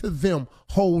say to them,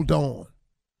 hold on.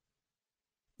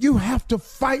 You have to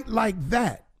fight like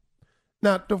that.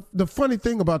 Now, the funny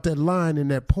thing about that line in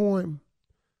that poem,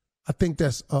 I think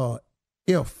that's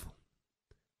if.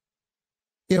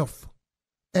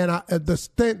 And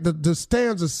the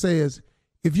stanza says,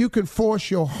 if you can force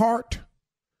your heart,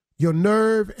 your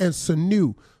nerve, and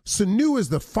sinew. Sinew is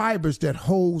the fibers that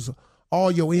holds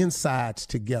all your insides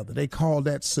together. They call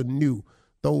that sinew,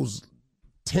 those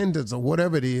tendons or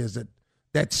whatever it is,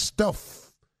 that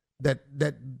stuff, that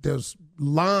there's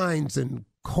lines and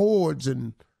cords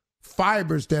and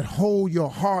fibers that hold your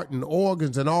heart and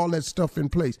organs and all that stuff in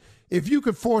place. If you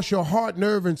could force your heart,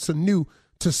 nerve, and sinew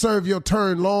to serve your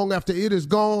turn long after it is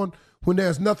gone, when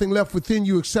there's nothing left within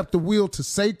you except the will to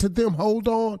say to them, hold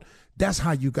on, that's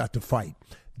how you got to fight.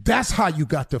 That's how you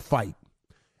got to fight.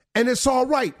 And it's all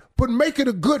right, but make it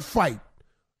a good fight.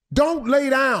 Don't lay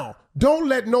down. Don't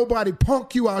let nobody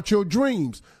punk you out your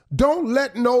dreams. Don't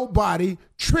let nobody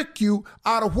trick you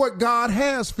out of what God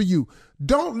has for you.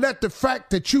 Don't let the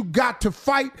fact that you got to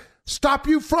fight stop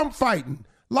you from fighting.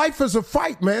 Life is a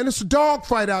fight, man. It's a dog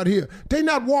fight out here. They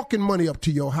not walking money up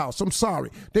to your house. I'm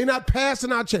sorry. They not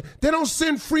passing out checks. They don't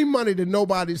send free money to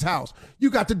nobody's house.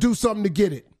 You got to do something to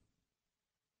get it.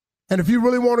 And if you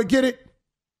really want to get it,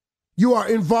 you are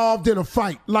involved in a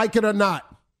fight, like it or not.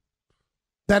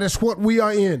 That is what we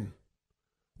are in.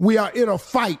 We are in a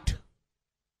fight.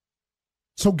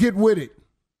 So get with it.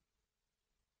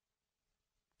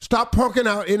 Stop punking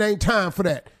out. It ain't time for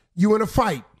that. You in a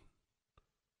fight.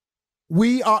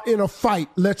 We are in a fight.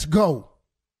 Let's go.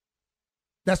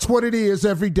 That's what it is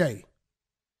every day.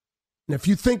 And if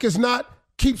you think it's not,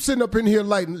 keep sitting up in here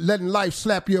letting life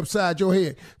slap you upside your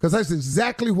head, because that's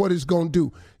exactly what it's going to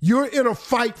do. You're in a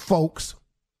fight, folks.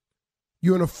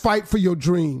 You're in a fight for your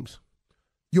dreams.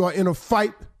 You are in a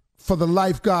fight for the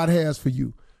life God has for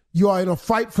you. You are in a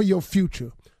fight for your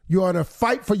future. You are in a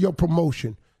fight for your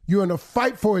promotion. You're in a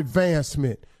fight for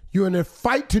advancement. You're in a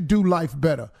fight to do life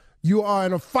better. You are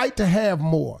in a fight to have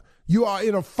more. You are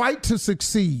in a fight to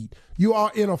succeed. You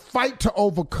are in a fight to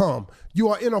overcome. You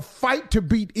are in a fight to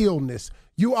beat illness.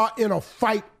 You are in a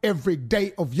fight every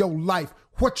day of your life.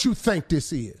 What you think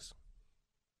this is?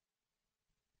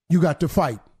 You got to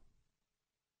fight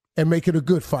and make it a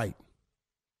good fight.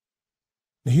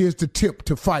 And here's the tip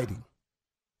to fighting.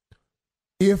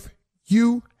 If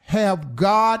you have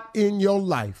God in your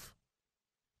life,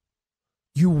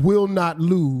 you will not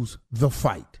lose the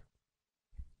fight.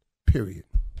 Period.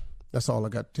 That's all I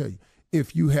got to tell you.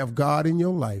 If you have God in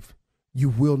your life, you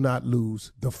will not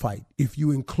lose the fight. If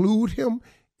you include him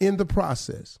in the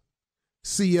process.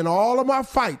 See, in all of my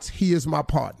fights, he is my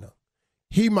partner.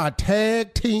 He my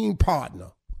tag team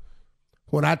partner.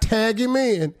 When I tag him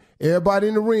in, everybody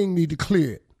in the ring need to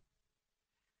clear it.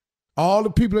 All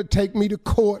the people that take me to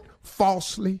court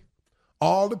falsely,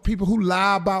 all the people who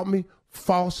lie about me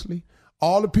falsely,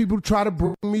 all the people who try to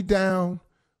bring me down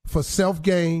for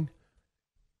self-gain,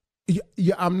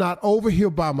 I'm not over here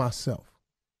by myself.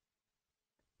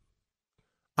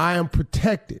 I am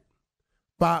protected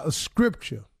by a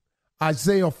scripture,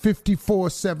 Isaiah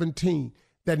 54:17,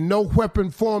 that no weapon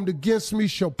formed against me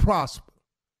shall prosper.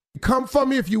 Come for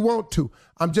me if you want to.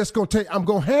 I'm just going to I'm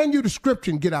going to hand you the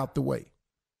scripture and get out the way.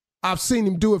 I've seen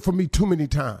him do it for me too many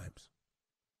times.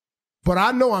 But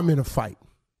I know I'm in a fight.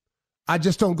 I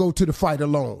just don't go to the fight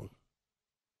alone.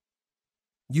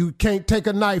 You can't take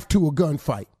a knife to a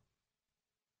gunfight.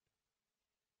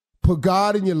 Put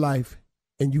God in your life,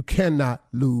 and you cannot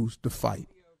lose the fight,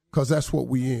 because that's what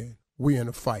we in. We in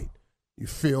a fight. You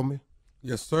feel me?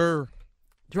 Yes, sir.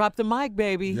 Drop the mic,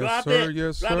 baby. Yes, Drop sir. it.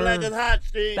 Yes, Drop it sir. like it's hot,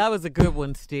 Steve. That was a good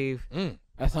one, Steve.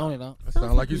 That's on it, though. That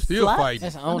sounds like you still slapped. fighting.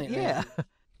 That's on it. Yeah.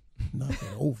 Nothing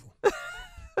over.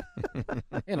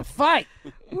 In a fight.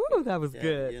 Ooh, that was Yeah,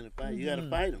 good. you're in a fight. You got to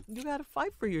fight him. You got to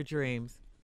fight for your dreams.